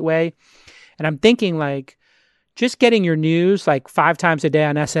little gateway and I'm thinking like just getting your news like 5 times a day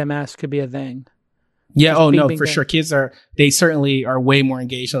on SMS could be a thing. Yeah. Oh no, for sure. Kids they certainly are way more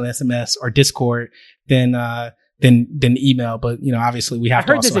engaged on SMS or Discord than email, but obviously we have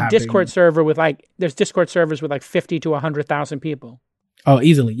to also have. I heard there's a Discord server there's Discord servers with like 50 to 100,000 people. Oh,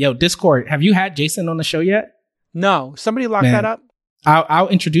 easily. Yo, Discord. Have you had Jason on the show yet? No. Somebody lock that up. I'll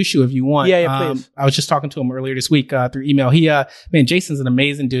introduce you if you want. Yeah, please. I was just talking to him earlier this week through email. Jason's an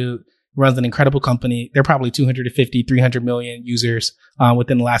amazing dude. Runs an incredible company. They're probably 250, 300 million users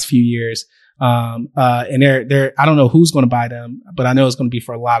within the last few years. And they're I don't know who's going to buy them, but I know it's going to be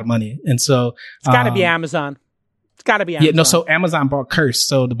for a lot of money. And so it's got to be Amazon. It's got to be Amazon. Yeah, no. So Amazon bought Curse.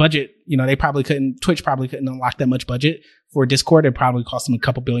 So the budget, Twitch probably couldn't unlock that much budget for Discord. It probably cost them a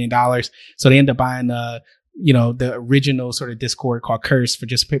couple $2 billion. So they end up buying the original sort of Discord called Curse for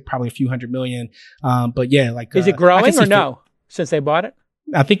just probably a few $100 million. But yeah, like is it growing or no? Since they bought it.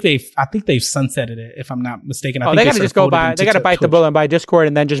 I think they've sunsetted it, if I'm not mistaken. I think they got to just go buy. They got to bite the bullet and buy Discord,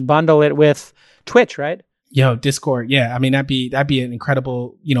 and then just bundle it with Twitch, right? Yo, Discord. Yeah, I mean that'd be an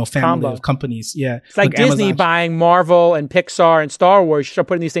incredible family combo of companies. Yeah, it's like Disney Amazon buying Marvel and Pixar and Star Wars. You start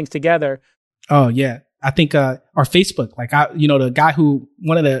putting these things together. Oh yeah, I think or Facebook. Like the guy who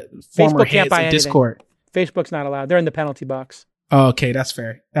one of the former heads of Discord. Facebook's not allowed. They're in the penalty box. Oh, okay, that's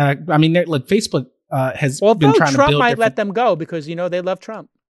fair. I mean, look, Facebook has been trying to build. Trump might let them go because they love Trump.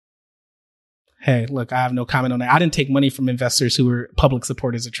 Hey, look, I have no comment on that. I didn't take money from investors who were public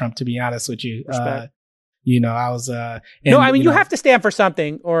supporters of Trump. To be honest with you, Respect. I was. You have to stand for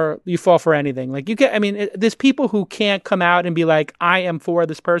something, or you fall for anything. Like there's people who can't come out and be like, "I am for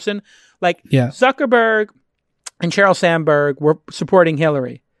this person." Like Zuckerberg and Sheryl Sandberg were supporting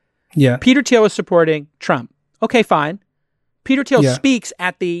Hillary. Yeah. Peter Thiel was supporting Trump. Okay, fine. Peter Thiel speaks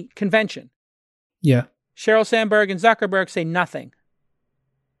at the convention. Yeah. Sheryl Sandberg and Zuckerberg say nothing.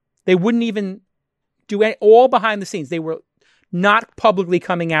 They wouldn't even do all behind the scenes. They were not publicly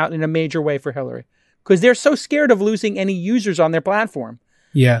coming out in a major way for Hillary because they're so scared of losing any users on their platform.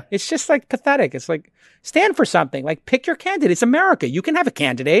 Yeah. It's just like pathetic. It's like stand for something. Like pick your candidate. It's America. You can have a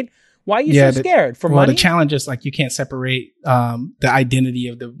candidate. Why are you so scared? For money? The challenge is like you can't separate the identity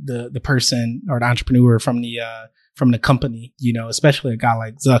of the person or the entrepreneur from the company, especially a guy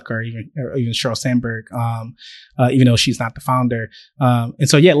like Zuck or even Sheryl Sandberg, even though she's not the founder. And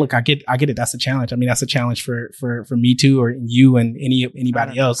so, look, I get it. That's a challenge. I mean, that's a challenge for me too, or you and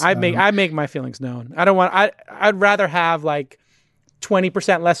anybody else. I make my feelings known. I'd rather have like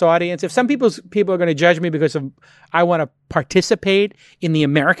 20% less audience. If some people are going to judge me because of I want to participate in the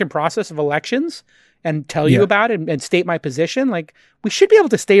American process of elections and tell you about it and state my position, like we should be able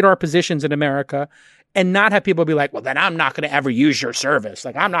to state our positions in America and not have people be like, well, then I'm not going to ever use your service.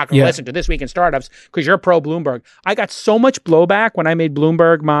 Like, I'm not going to listen to This Week in Startups because you're pro Bloomberg. I got so much blowback when I made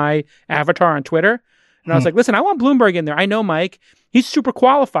Bloomberg my avatar on Twitter. And I was like, listen, I want Bloomberg in there. I know Mike. He's super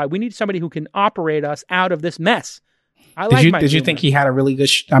qualified. We need somebody who can operate us out of this mess. Did you think he had a really good?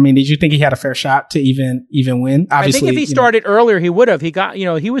 Did you think he had a fair shot to even win? Obviously, I think if he started earlier, he would have. He got,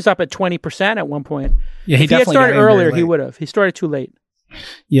 he was up at 20% at one point. Yeah, if he had started earlier, he would have. He started too late.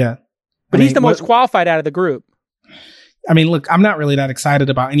 Yeah, but he's the most qualified out of the group. I mean, look, I'm not really that excited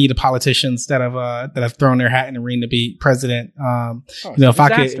about any of the politicians that have thrown their hat in the ring to be president.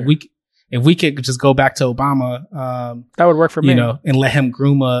 If we could just go back to Obama, that would work for me. And let him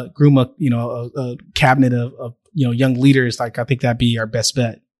groom a cabinet of young leaders. Like, I think that'd be our best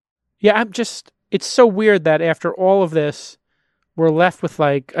bet. Yeah, it's so weird that after all of this, we're left with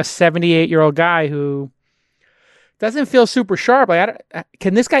like a 78-year-old guy who doesn't feel super sharp. Like,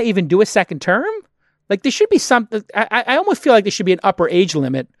 can this guy even do a second term? Like, there should be something. I almost feel like there should be an upper age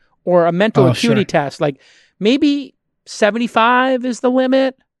limit or a mental acuity test. Like, maybe 75 is the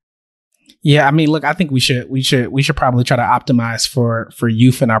limit. Yeah, I mean, look, I think we should probably try to optimize for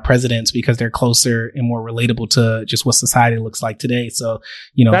youth and our presidents because they're closer and more relatable to just what society looks like today. So,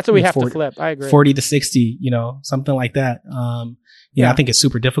 that's what we have to flip. I agree. 40 to 60, something like that. I think it's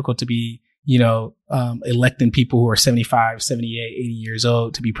super difficult to be, electing people who are 75, 78, 80 years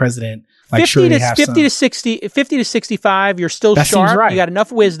old to be president. Like 50 to 65, you're still sharp. Right. You got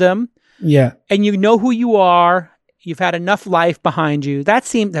enough wisdom. Yeah. And you know who you are. You've had enough life behind you. That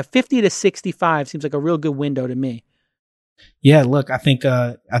 50 to 65 seems like a real good window to me. Yeah, look, I think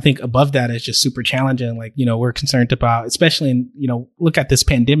above that is just super challenging. Like, we're concerned about, especially in, look at this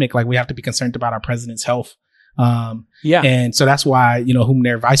pandemic, like we have to be concerned about our president's health. And so that's why, whom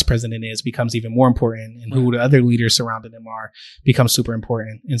their vice president is becomes even more important, and who the other leaders surrounding them are becomes super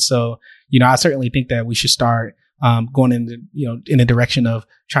important. And so, I certainly think that we should start, going in the direction of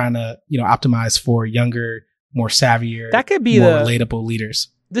trying to, optimize for younger, more savvier, that could be more relatable leaders.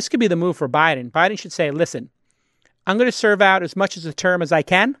 This could be the move for Biden. Biden should say, listen, I'm going to serve out as much as a term as I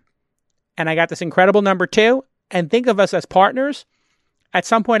can. And I got this incredible number 2. And think of us as partners. At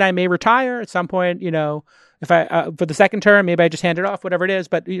some point, I may retire. At some point, if I, for the second term, maybe I just hand it off, whatever it is.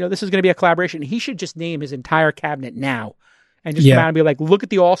 But, this is going to be a collaboration. He should just name his entire cabinet now and just come out and be like, look at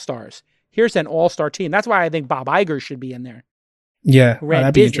the all-stars. Here's an all-star team. That's why I think Bob Iger should be in there. Yeah,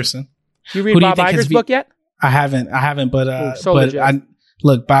 that'd be interesting. You read Bob Iger's book yet? I haven't, but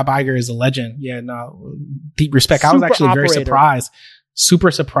Bob Iger is a legend. Yeah, no, deep respect. I was actually very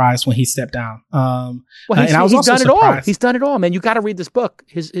super surprised when he stepped down. He's done it all. He's done it all, man. You got to read this book.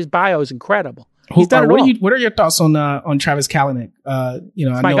 His bio is incredible. He's done it all. What are your thoughts on Travis Kalanick?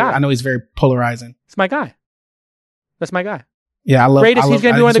 I know he's very polarizing. It's my guy. That's my guy. Yeah, he's going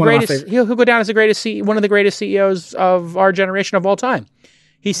to be one of the greatest. He'll go down as one of the greatest CEOs of our generation of all time.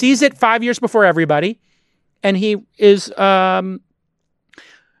 He sees it 5 years before everybody. And he is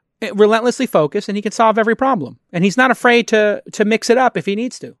relentlessly focused, and he can solve every problem. And he's not afraid to mix it up if he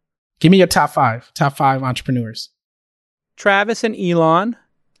needs to. Give me your top five entrepreneurs. Travis and Elon,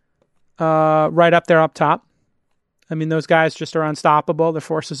 right up there up top. I mean, those guys just are unstoppable. They're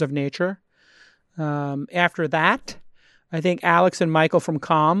forces of nature. After that, I think Alex and Michael from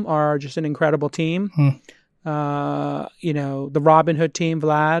Calm are just an incredible team. The Robinhood team,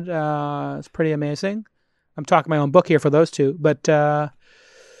 Vlad, is pretty amazing. I'm talking my own book here for those two, but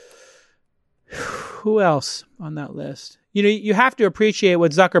who else on that list? You have to appreciate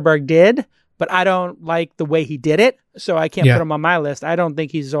what Zuckerberg did, but I don't like the way he did it, so I can't put him on my list. I don't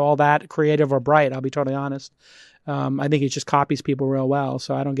think he's all that creative or bright, I'll be totally honest. I think he just copies people real well,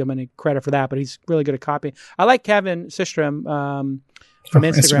 so I don't give him any credit for that, but he's really good at copying. I like Kevin Systrom from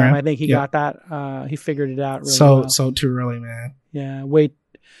Instagram. I think he got that. He figured it out really well. So too early, man. Yeah,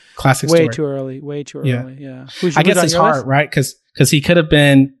 classic way story. too early. Yeah. I guess it's hard, right? Because he could have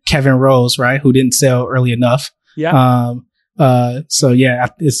been Kevin Rose, right? Who didn't sell early enough. Yeah.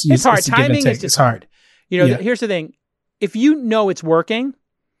 It's hard. Timing is just hard. Here's the thing. If you know it's working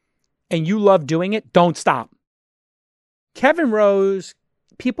and you love doing it, don't stop. Kevin Rose,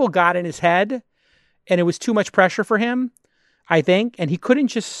 people got in his head and it was too much pressure for him, I think, and he couldn't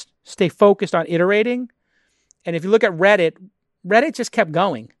just stay focused on iterating. And if you look at Reddit just kept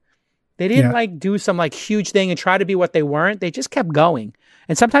going. They didn't do some huge thing and try to be what they weren't. They just kept going.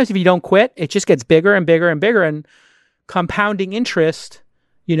 And sometimes if you don't quit, it just gets bigger and bigger and bigger, and compounding interest,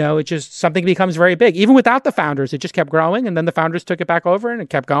 it just, something becomes very big. Even without the founders, it just kept growing, and then the founders took it back over and it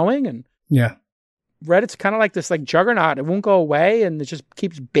kept going. And Reddit's kind of like this juggernaut. It won't go away, and it just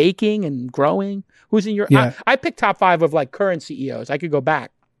keeps baking and growing. Who's in your? I picked top 5 of current CEOs. I could go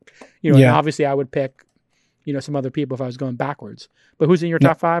back, and obviously I would pick, some other people if I was going backwards. But who's in your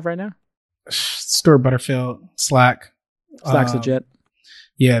top 5 right now? Stuart Butterfield, Slack. Slack's legit.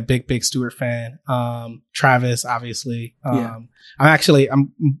 Yeah, big Stuart fan. Travis, obviously. I'm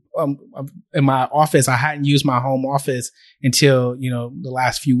in my office. I hadn't used my home office until the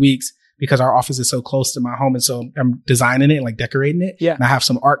last few weeks, because our office is so close to my home. And so I'm designing it and like decorating it. Yeah. And I have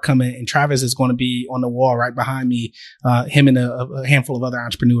some art coming, and Travis is going to be on the wall right behind me. Him and a handful of other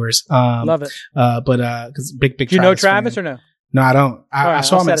entrepreneurs. Love it. Cause big Do you know Travis fan. Or no? No, I don't. I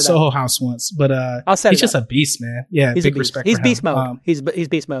saw him at Soho House once, but he's just a beast, man. Yeah, he's big respect. He's for beast him. mode. He's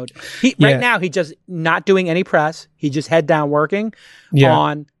beast mode. Right now, he's just not doing any press. He just head down working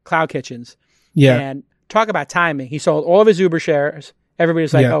on Cloud Kitchens. Yeah, and talk about timing. He sold all of his Uber shares.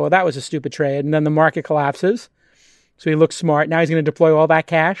 Everybody's like, "Oh, well, that was a stupid trade," and then the market collapses. So he looks smart. Now he's going to deploy all that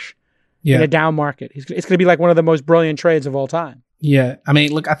cash in a down market. It's going to be like one of the most brilliant trades of all time. Yeah. I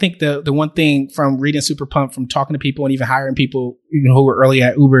mean, look, I think the one thing from reading Super Pumped, from talking to people and even hiring people, who were early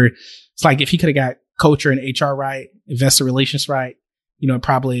at Uber, it's like if he could have got culture and HR right, investor relations right, he's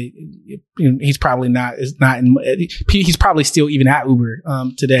probably not, he's probably still even at Uber,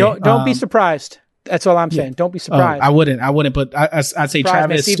 today. Don't be surprised. That's all I'm saying. Don't be surprised. I wouldn't, but I'd say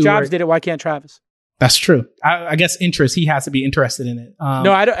Travis. Steve Jobs did it. Why can't Travis? That's true. I guess interest, he has to be interested in it.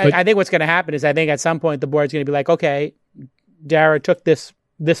 No, I don't. I think what's going to happen is I think at some point the board's going to be like, okay, Dara took this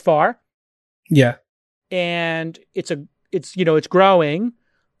far. Yeah. And it's growing,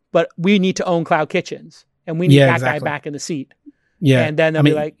 but we need to own Cloud Kitchens, and we need that guy back in the seat. Yeah. And then they'll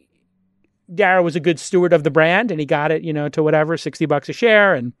be like, Dara was a good steward of the brand, and he got it, to whatever, $60 a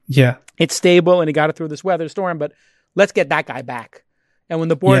share, and it's stable, and he got it through this weather storm, but let's get that guy back. And when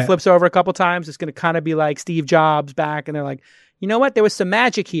the board flips over a couple times, it's going to kind of be like Steve Jobs back, and they're like, you know what? There was some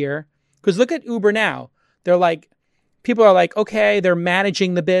magic here. Because look at Uber now. They're like, people are like, okay, they're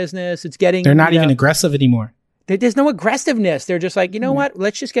managing the business. It's getting... They're not even aggressive anymore. There's no aggressiveness. They're just like, you know what?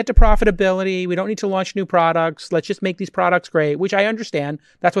 Let's just get to profitability. We don't need to launch new products. Let's just make these products great, which I understand.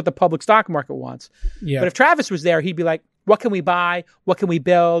 That's what the public stock market wants. Yeah. But if Travis was there, he'd be like, what can we buy? What can we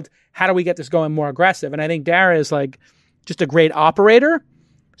build? How do we get this going more aggressive? And I think Dara is like just a great operator.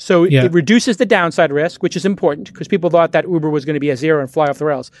 So it reduces the downside risk, which is important because people thought that Uber was going to be a zero and fly off the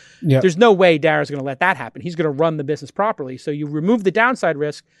rails. Yeah. There's no way Dara's going to let that happen. He's going to run the business properly. So you remove the downside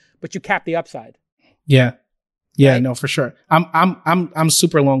risk, but you cap the upside. Yeah. Yeah, right? No, for sure. I'm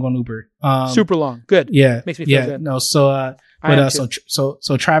super long on Uber. Super long. Good. Yeah. Makes me feel good. No, so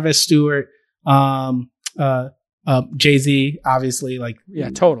Travis Stewart, Jay-Z, obviously,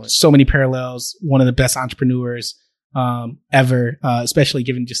 totally. So many parallels. One of the best entrepreneurs ever, especially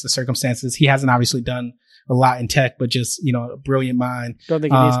given just the circumstances. He hasn't obviously done a lot in tech, but just, a brilliant mind. Don't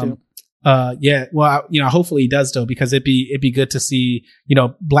think he needs to. Yeah. Well, hopefully he does though, because it'd be good to see,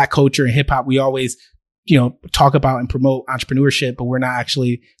 Black culture and hip hop. We always talk about and promote entrepreneurship, but we're not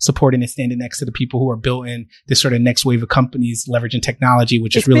actually supporting and standing next to the people who are building this sort of next wave of companies leveraging technology,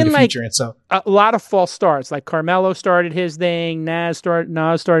 which is really the future. And so a lot of false starts, like Carmelo started his thing, Nas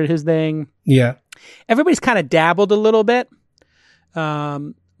started his thing. Yeah. Everybody's kind of dabbled a little bit.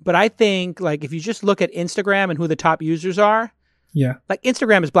 But I think like if you just look at Instagram and who the top users are, yeah, like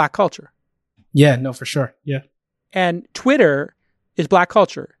Instagram is Black culture. Yeah, no, for sure. Yeah. And Twitter is Black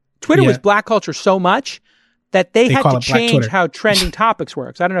culture. Twitter was Black culture so much that they had to change how trending topics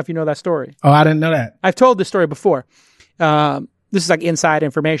works. I don't know if you know that story. Oh, I didn't know that. I've told this story before. This is like inside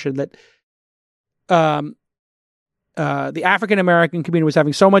information that the African-American community was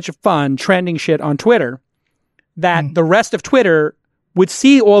having so much fun trending shit on Twitter that the rest of Twitter would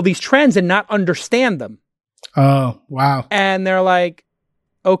see all these trends and not understand them. Oh, wow. And they're like,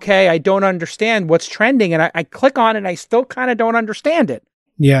 okay, I don't understand what's trending. And I click on it and I still kind of don't understand it.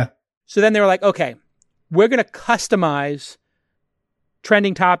 Yeah. So then they were like, okay, we're going to customize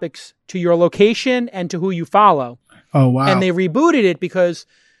trending topics to your location and to who you follow. Oh, wow. And they rebooted it because,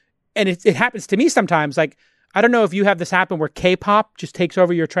 and it happens to me sometimes. Like, I don't know if you have this happen where K-pop just takes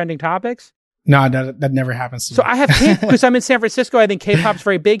over your trending topics. No, that never happens to me. So I have because I'm in San Francisco. I think K-pop's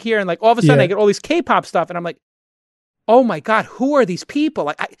very big here. And like all of a sudden I get all these K-pop stuff and I'm like, oh my God, who are these people?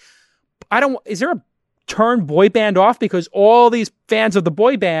 Like, I don't, is there a turn boy band off because all these fans of the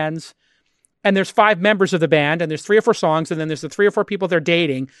boy bands, and there's 5 members of the band and there's 3 or 4 songs and then there's the 3 or 4 people they're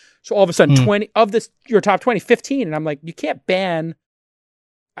dating. So all of a sudden 20 of this, your top 20, 15. And I'm like, you can't ban.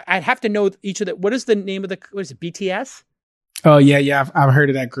 I'd have to know each of the, what is the name of the, what is it, BTS? Oh yeah. I've heard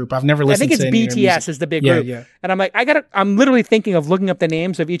of that group. I've never listened to it. I think it's BTS is the big group. Yeah. And I'm like, I'm literally thinking of looking up the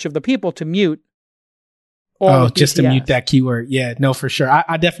names of each of the people to mute. Just to mute that keyword. Yeah, no, for sure.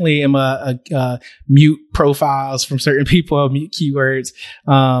 I definitely am a mute profiles from certain people, mute keywords.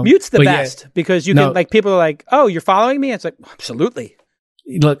 Mute's the best because you can, like, people are like, oh, you're following me? It's like, absolutely.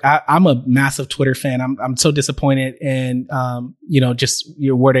 Look, I'm a massive Twitter fan. I'm so disappointed and, just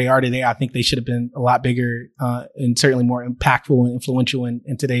where they are today. I think they should have been a lot bigger, and certainly more impactful and influential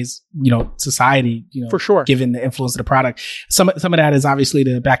in today's, society, for sure, given the influence of the product. Some of that is obviously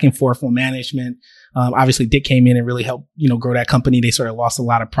the back and forth on management. Obviously Dick came in and really helped, grow that company. They sort of lost a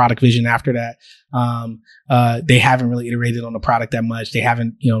lot of product vision after that. They haven't really iterated on the product that much. They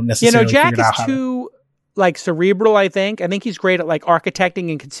haven't, necessarily Jack figured out is too like cerebral, I think. I think he's great at like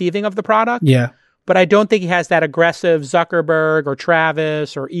architecting and conceiving of the product. Yeah. But I don't think he has that aggressive Zuckerberg or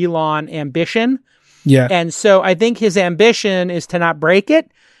Travis or Elon ambition. Yeah. And so I think his ambition is to not break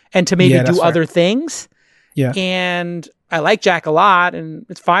it and to maybe do other things. Yeah. And I like Jack a lot, and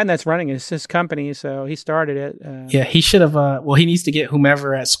it's fine that's running. It's his company, so he started it. He should have, he needs to get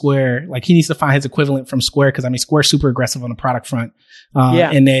whomever at Square, like he needs to find his equivalent from Square, because I mean, Square's super aggressive on the product front.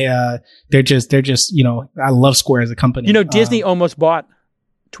 And they're just, I love Square as a company. Disney almost bought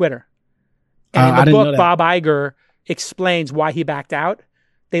Twitter. And in the book, Bob Iger explains why he backed out.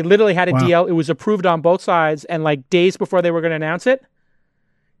 They literally had a deal. It was approved on both sides, and like days before they were going to announce it,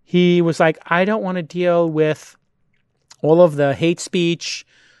 he was like, I don't want to deal with all of the hate speech,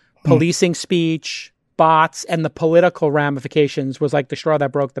 policing speech, bots, and the political ramifications was like the straw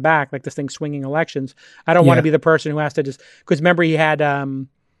that broke the back, like this thing swinging elections. I don't want to be the person who has to just, because remember he had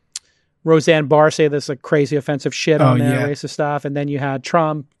Roseanne Barr say this like crazy offensive shit on there, racist stuff. And then you had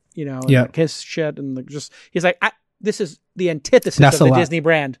Trump, and his shit. And he's like, this is the antithesis of the Disney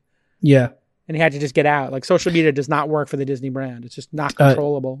brand. Yeah. And he had to just get out. Like social media does not work for the Disney brand. It's just not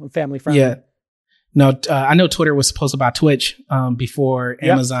controllable and family friendly. Yeah. No, I know Twitter was supposed to buy Twitch before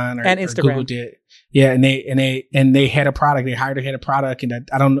Amazon or Instagram. Or Google did. Yeah, and they had a product. They hired a head of product, and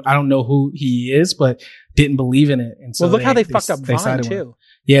I don't know who he is, but didn't believe in it. And so look how they fucked up Vine too.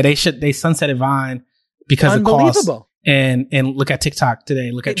 Yeah, they sunsetted Vine because of cost. And look at TikTok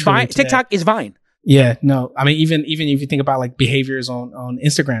today. Look at Vine. TikTok is Vine. Yeah, no, I mean even if you think about like behaviors on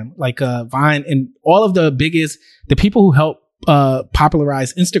Instagram, like Vine and all of the people who helped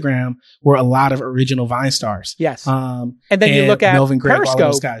popularized Instagram were a lot of original Vine stars. Yes. And then you look at Melvin Gregg, Periscope. all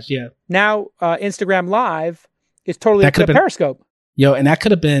those guys. Yeah. Now Instagram Live is totally up to Periscope. Yo, and that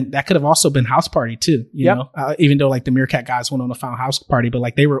could have also been House Party too. You know, even though like the Meerkat guys went on a found House Party, but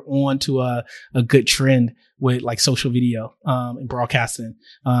like they were on to a good trend with like social video and broadcasting.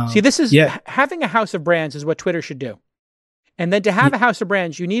 See, this is having a house of brands is what Twitter should do. And then to have a house of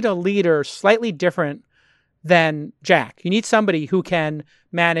brands, you need a leader slightly different than Jack. You need somebody who can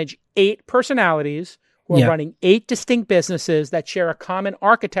manage 8 personalities who are running 8 distinct businesses that share a common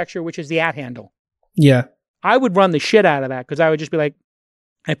architecture, which is the @ handle. Yeah. I would run the shit out of that because I would just be like,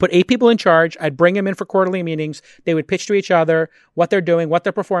 I'd put 8 people in charge. I'd bring them in for quarterly meetings. They would pitch to each other what they're doing, what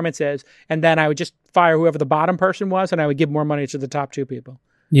their performance is. And then I would just fire whoever the bottom person was, and I would give more money to the top 2 people.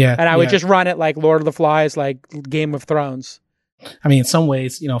 Yeah. And I would just run it like Lord of the Flies, like Game of Thrones. I mean, in some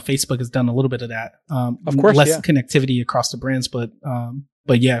ways, Facebook has done a little bit of that. Of course, less connectivity across the brands, but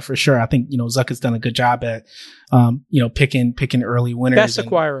yeah, for sure. I think, Zuck has done a good job at, picking early winners. Best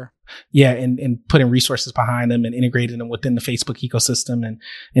acquirer. Yeah. And putting resources behind them and integrating them within the Facebook ecosystem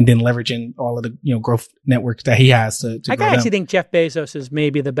and then leveraging all of the, growth networks that he has to I grow actually them. think Jeff Bezos is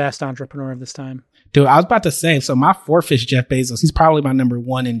maybe the best entrepreneur of this time. Dude, I was about to say, so my 4th is Jeff Bezos. He's probably my number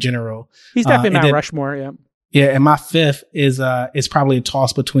 1 in general. He's definitely Mount Rushmore. Yeah. Yeah, and my 5th is probably a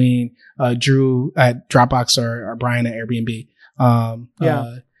toss between Drew at Dropbox or Brian at Airbnb.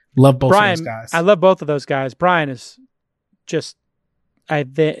 Love both Brian, of those guys. I love both of those guys. Brian is just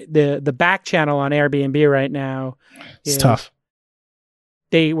the back channel on Airbnb right now. It's tough.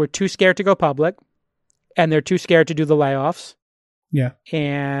 They were too scared to go public, and they're too scared to do the layoffs. Yeah,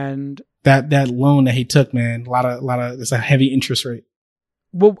 and that loan that he took, man, a lot of it's a heavy interest rate.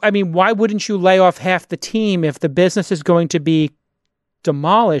 Well, I mean, why wouldn't you lay off half the team if the business is going to be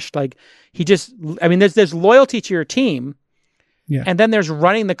demolished? Like there's loyalty to your team. Yeah. And then there's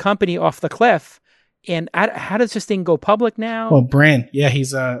running the company off the cliff. And how does this thing go public now? Well, brand. Yeah.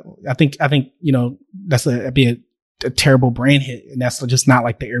 He's, I think, that'd be a terrible brand hit. And that's just not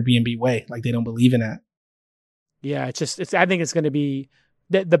like the Airbnb way. Like they don't believe in that. Yeah. I think it's going to be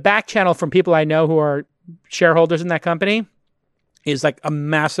the back channel from people I know who are shareholders in that company is like a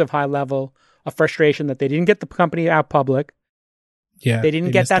massive high level of frustration that they didn't get the company out public. Yeah. They didn't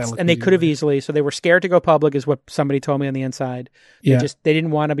get that, and they could have easily. So they were scared to go public is what somebody told me on the inside. They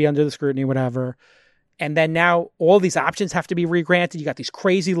didn't want to be under the scrutiny, whatever. And then now all these options have to be re-granted. You got these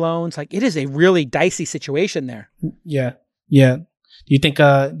crazy loans. Like it is a really dicey situation there. Yeah. Yeah. Do you think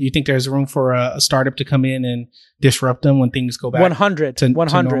there's room for a startup to come in and disrupt them when things go back? 100. To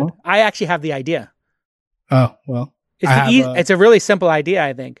 100. normal? I actually have the idea. Oh, well. It's a really simple idea,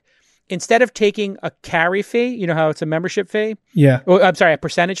 I think. Instead of taking a carry fee, you know how it's a membership fee? Yeah. Well, I'm sorry, a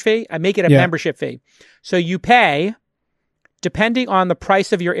percentage fee. I make it a membership fee. So you pay, depending on the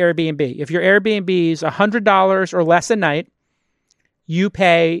price of your Airbnb. If your Airbnb is $100 or less a night, you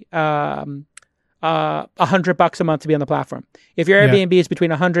pay $100 a month to be on the platform. If your Airbnb is between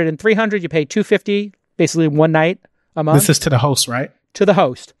 $100 and $300, you pay $250, basically one night a month. This is to the host, right? To the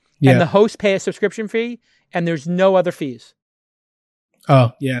host. Yeah. And the host pay a subscription fee, and there's no other fees.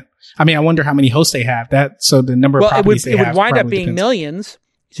 Oh, yeah. I mean, I wonder how many hosts they have. So the number of properties they have. It would wind up being depends. millions.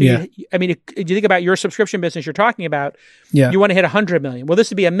 So if you think about your subscription business you're talking about, you want to hit 100 million. Well,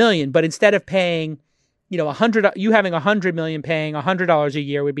 this would be $1 million, but instead of paying, you having 100 million paying $100 a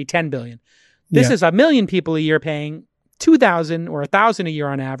year would be 10 billion. This is 1 million people a year paying 2,000 or 1,000 a year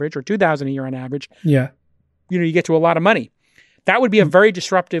on average, or 2,000 a year on average. Yeah. You get to a lot of money. That would be a very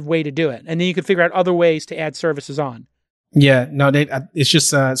disruptive way to do it. And then you could figure out other ways to add services on. Yeah, no, it's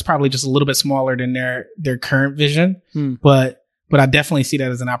just it's probably just a little bit smaller than their current vision, but I definitely see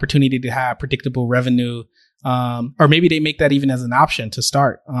that as an opportunity to have predictable revenue, or maybe they make that even as an option to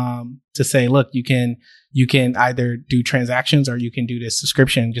start, to say, look, you can either do transactions or you can do this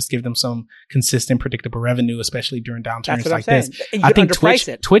subscription. Just give them some consistent, predictable revenue, especially during downturns like this. I think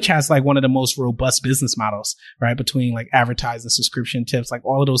Twitch has like one of the most robust business models, right? Between like advertising, subscription tips, like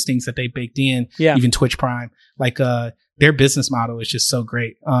all of those things that they baked in, even Twitch Prime, like their business model is just so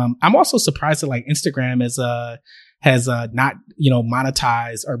great. I'm also surprised that like Instagram has not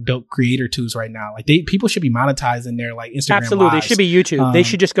monetized or built creator tools right now. Like people should be monetizing their like Instagram. Absolutely, lives. It should be YouTube. They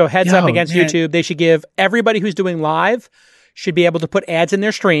should just go heads up against YouTube. They should give everybody who's doing live should be able to put ads in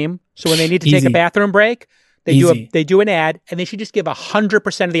their stream. So when they need to take a bathroom break, they do an ad, and they should just give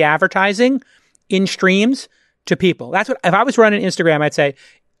 100% of the advertising in streams to people. That's what, if I was running Instagram, I'd say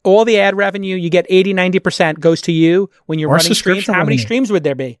all the ad revenue you get 80-90% goes to you when you're running streams. How many streams would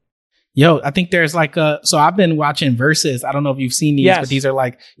there be? Yo, I think there's like so I've been watching Versus. I don't know if you've seen these, but these are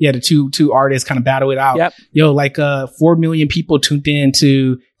like, the two artists kind of battle it out. Yep. Yo, like 4 million people tuned in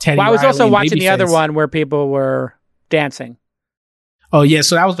to Teddy Riley. I was also watching the other Babyface. one where people were dancing. Oh yeah,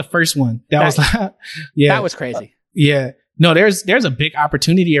 so that was the first one. That was crazy. Yeah. No, there's a big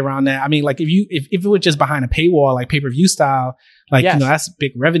opportunity around that. I mean, like if it was just behind a paywall, like pay-per-view style, like, that's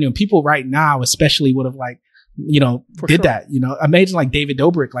big revenue. And people right now, especially would have like, that, imagine like David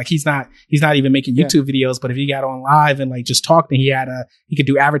Dobrik, like he's not even making YouTube videos, but if he got on live and like just talked and he could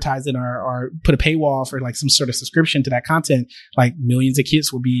do advertising or put a paywall for like some sort of subscription to that content, like millions of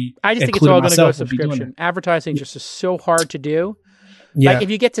kids will be. I just think it's all going to go subscription. Advertising just is so hard to do. Yeah. Like if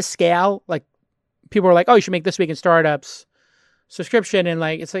you get to scale, like people are like, oh, you should make This Week in Startups subscription, and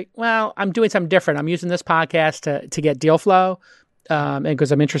like it's like, well, I'm doing something different. I'm using this podcast to get deal flow, and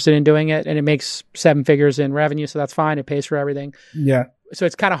because I'm interested in doing it, and it makes 7 figures in revenue, so that's fine. It pays for everything. Yeah. So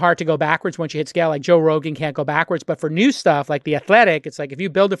it's kind of hard to go backwards once you hit scale. Like Joe Rogan can't go backwards, but for new stuff like The Athletic, it's like if you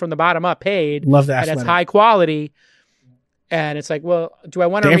build it from the bottom up, paid, Love The and Athletic. it's high quality, and it's like, well, do I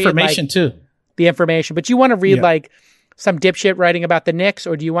want to read information too? The information, but you want to read Yeah. like some dipshit writing about the Knicks,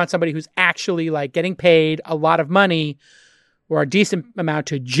 or do you want somebody who's actually like getting paid a lot of money or a decent amount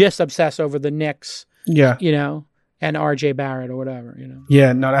to just obsess over the Knicks, Yeah. you know, and RJ Barrett or whatever, you know?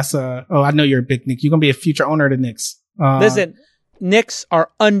 Yeah. No, that's I know you're a big Knicks. You're gonna be a future owner of the Knicks. Listen, Knicks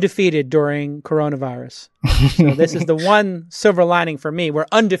are undefeated during coronavirus. So this is the one silver lining for me. We're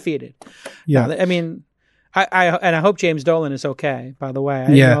undefeated. Yeah. I mean, I hope James Dolan is okay, by the way.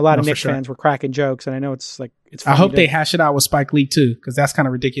 I Yeah, know a lot of no, for Knicks sure. fans were cracking jokes, and I know it's like, it's I funny hope to- they hash it out with Spike Lee too, because that's kind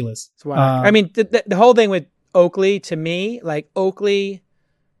of ridiculous. it's wild. I mean, the whole thing with Oakley, to me, like Oakley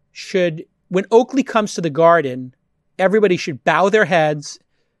should, when Oakley comes to the Garden, everybody should bow their heads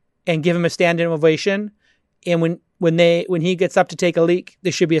and give him a standing ovation. And when he gets up to take a leak,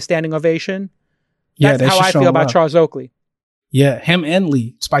 there should be a standing ovation. Yeah, That's they how should I show feel him about love. Charles Oakley. Yeah, him and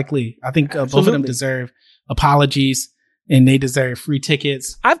Lee, Spike Lee. I think both of them Absolutely. deserve apologies, and they deserve free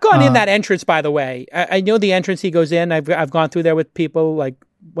tickets. I've gone in that entrance, by the way. I know the entrance he goes in. I've gone through there with people, like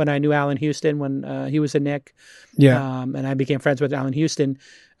when I knew Allen Houston, when he was a Knick. Yeah, And I became friends with Allen Houston.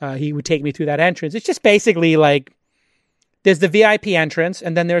 He would take me through that entrance. It's just basically like, there's the VIP entrance,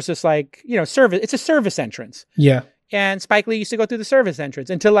 and then there's this like, you know, service. It's a service entrance. yeah, And Spike Lee used to go through the service entrance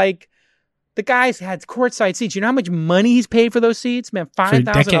until like the guys had courtside seats. You know how much money he's paid for those seats? Man, $5,000 a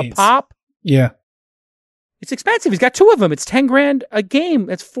decades. pop. yeah. It's expensive. He's got 2 of them. It's $10,000 a game.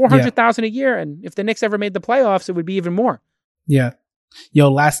 It's $400,000 a year. And if the Knicks ever made the playoffs, it would be even more. Yeah.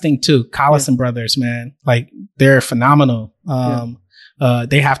 Yo, last thing too, Collison brothers, man. Like, they're phenomenal.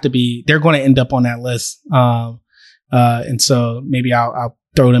 They have to be, they're going to end up on that list. And so maybe I'll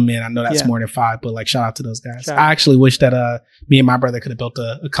throw them in. I know that's Yeah. more than 5, but like, shout out to those guys. Shout I out. actually wish that, me and my brother could have built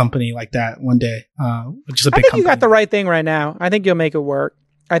a company like that one day. Just a I big think company. you got the right thing right now. I think you'll make it work.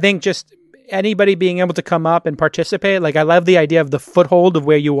 I think just anybody being able to come up and participate. Like, I love the idea of the foothold of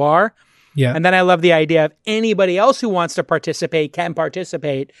where you are. Yeah. And then I love the idea of anybody else who wants to participate can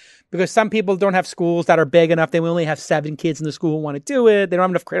participate, because some people don't have schools that are big enough. They only have 7 kids in the school who want to do it. They don't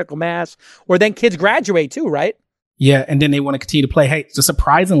have enough critical mass. Or then kids graduate too, right? Yeah, and then they want to continue to play. Hey, so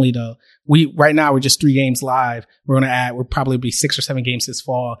surprisingly though, right now we're just 3 games live. We'll probably be 6 or 7 games this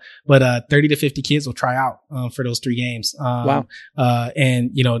fall, but 30 to 50 kids will try out for those 3 games. Wow.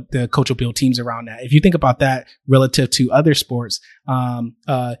 And you know, the coach will build teams around that. If you think about that relative to other sports,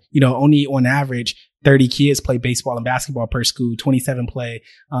 you know, only on average 30 kids play baseball and basketball per school, 27 play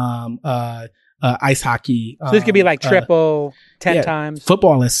ice hockey. So this could be like triple 10 times.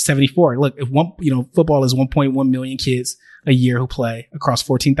 Football is 74. Look, if football is 1.1 million kids a year who play across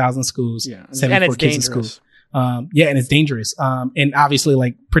 14,000 schools, Yeah. 74 And it's kids in dangerous. school. And it's dangerous. And obviously,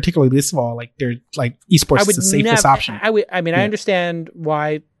 like, particularly this fall, like, they're like esports is the safest option. I understand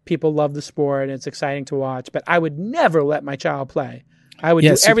why people love the sport and it's exciting to watch, but I would never let my child play. I would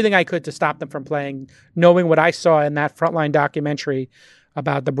do everything I could to stop them from playing, knowing what I saw in that Frontline documentary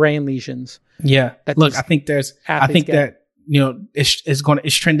about the brain lesions. Yeah. that Look, these I think athletes get. that, you know,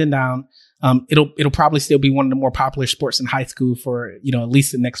 it's trending down. It'll probably still be one of the more popular sports in high school for, you know, at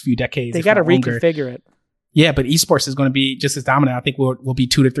least the next few decades. They got to reconfigure it. Yeah, but esports is going to be just as dominant. I think we'll be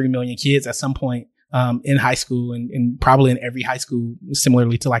 2 to 3 million kids at some point in high school, and probably in every high school,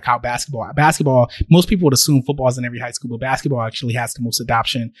 similarly to like how basketball, most people would assume football is in every high school, but basketball actually has the most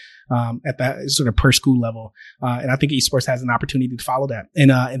adoption at that sort of per school level. And I think esports has an opportunity to follow that.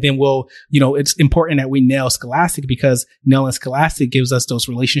 And then it's important that we nail Scholastic, because nailing Scholastic gives us those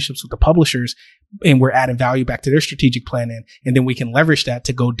relationships with the publishers, and we're adding value back to their strategic planning. And then we can leverage that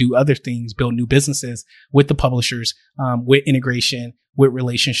to go do other things, build new businesses with the publishers, with integration, with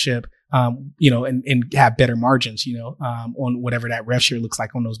relationship, and have better margins, on whatever that rev share looks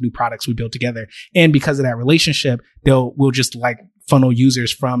like on those new products we build together. And because of that relationship, we'll just like funnel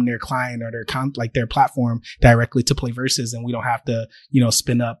users from their client or their platform directly to PlayVersus. And we don't have to,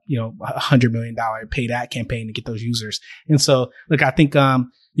 spin up, $100 million paid ad campaign to get those users. And so, look, I think,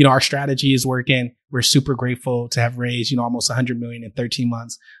 our strategy is working. We're super grateful to have raised, almost 100 million in 13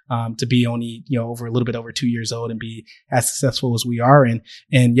 months, to be only, over a little bit over 2 years old and be as successful as we are. And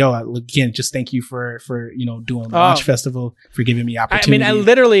again, just thank you for doing the Launch Festival, for giving me opportunity. I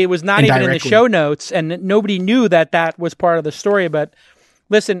literally was not even in the indirectly. show notes, and nobody knew that was part of the story. But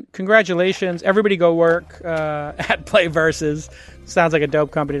Listen, congratulations. Everybody go work at PlayVersus. Sounds like a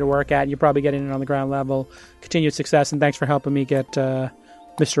dope company to work at. You're probably getting it on the ground level. Continued success, and thanks for helping me get Mr.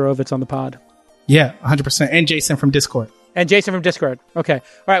 Ovitz on the pod. Yeah, 100%. And Jason from Discord. Okay. All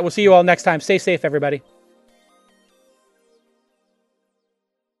right, we'll see you all next time. Stay safe, everybody.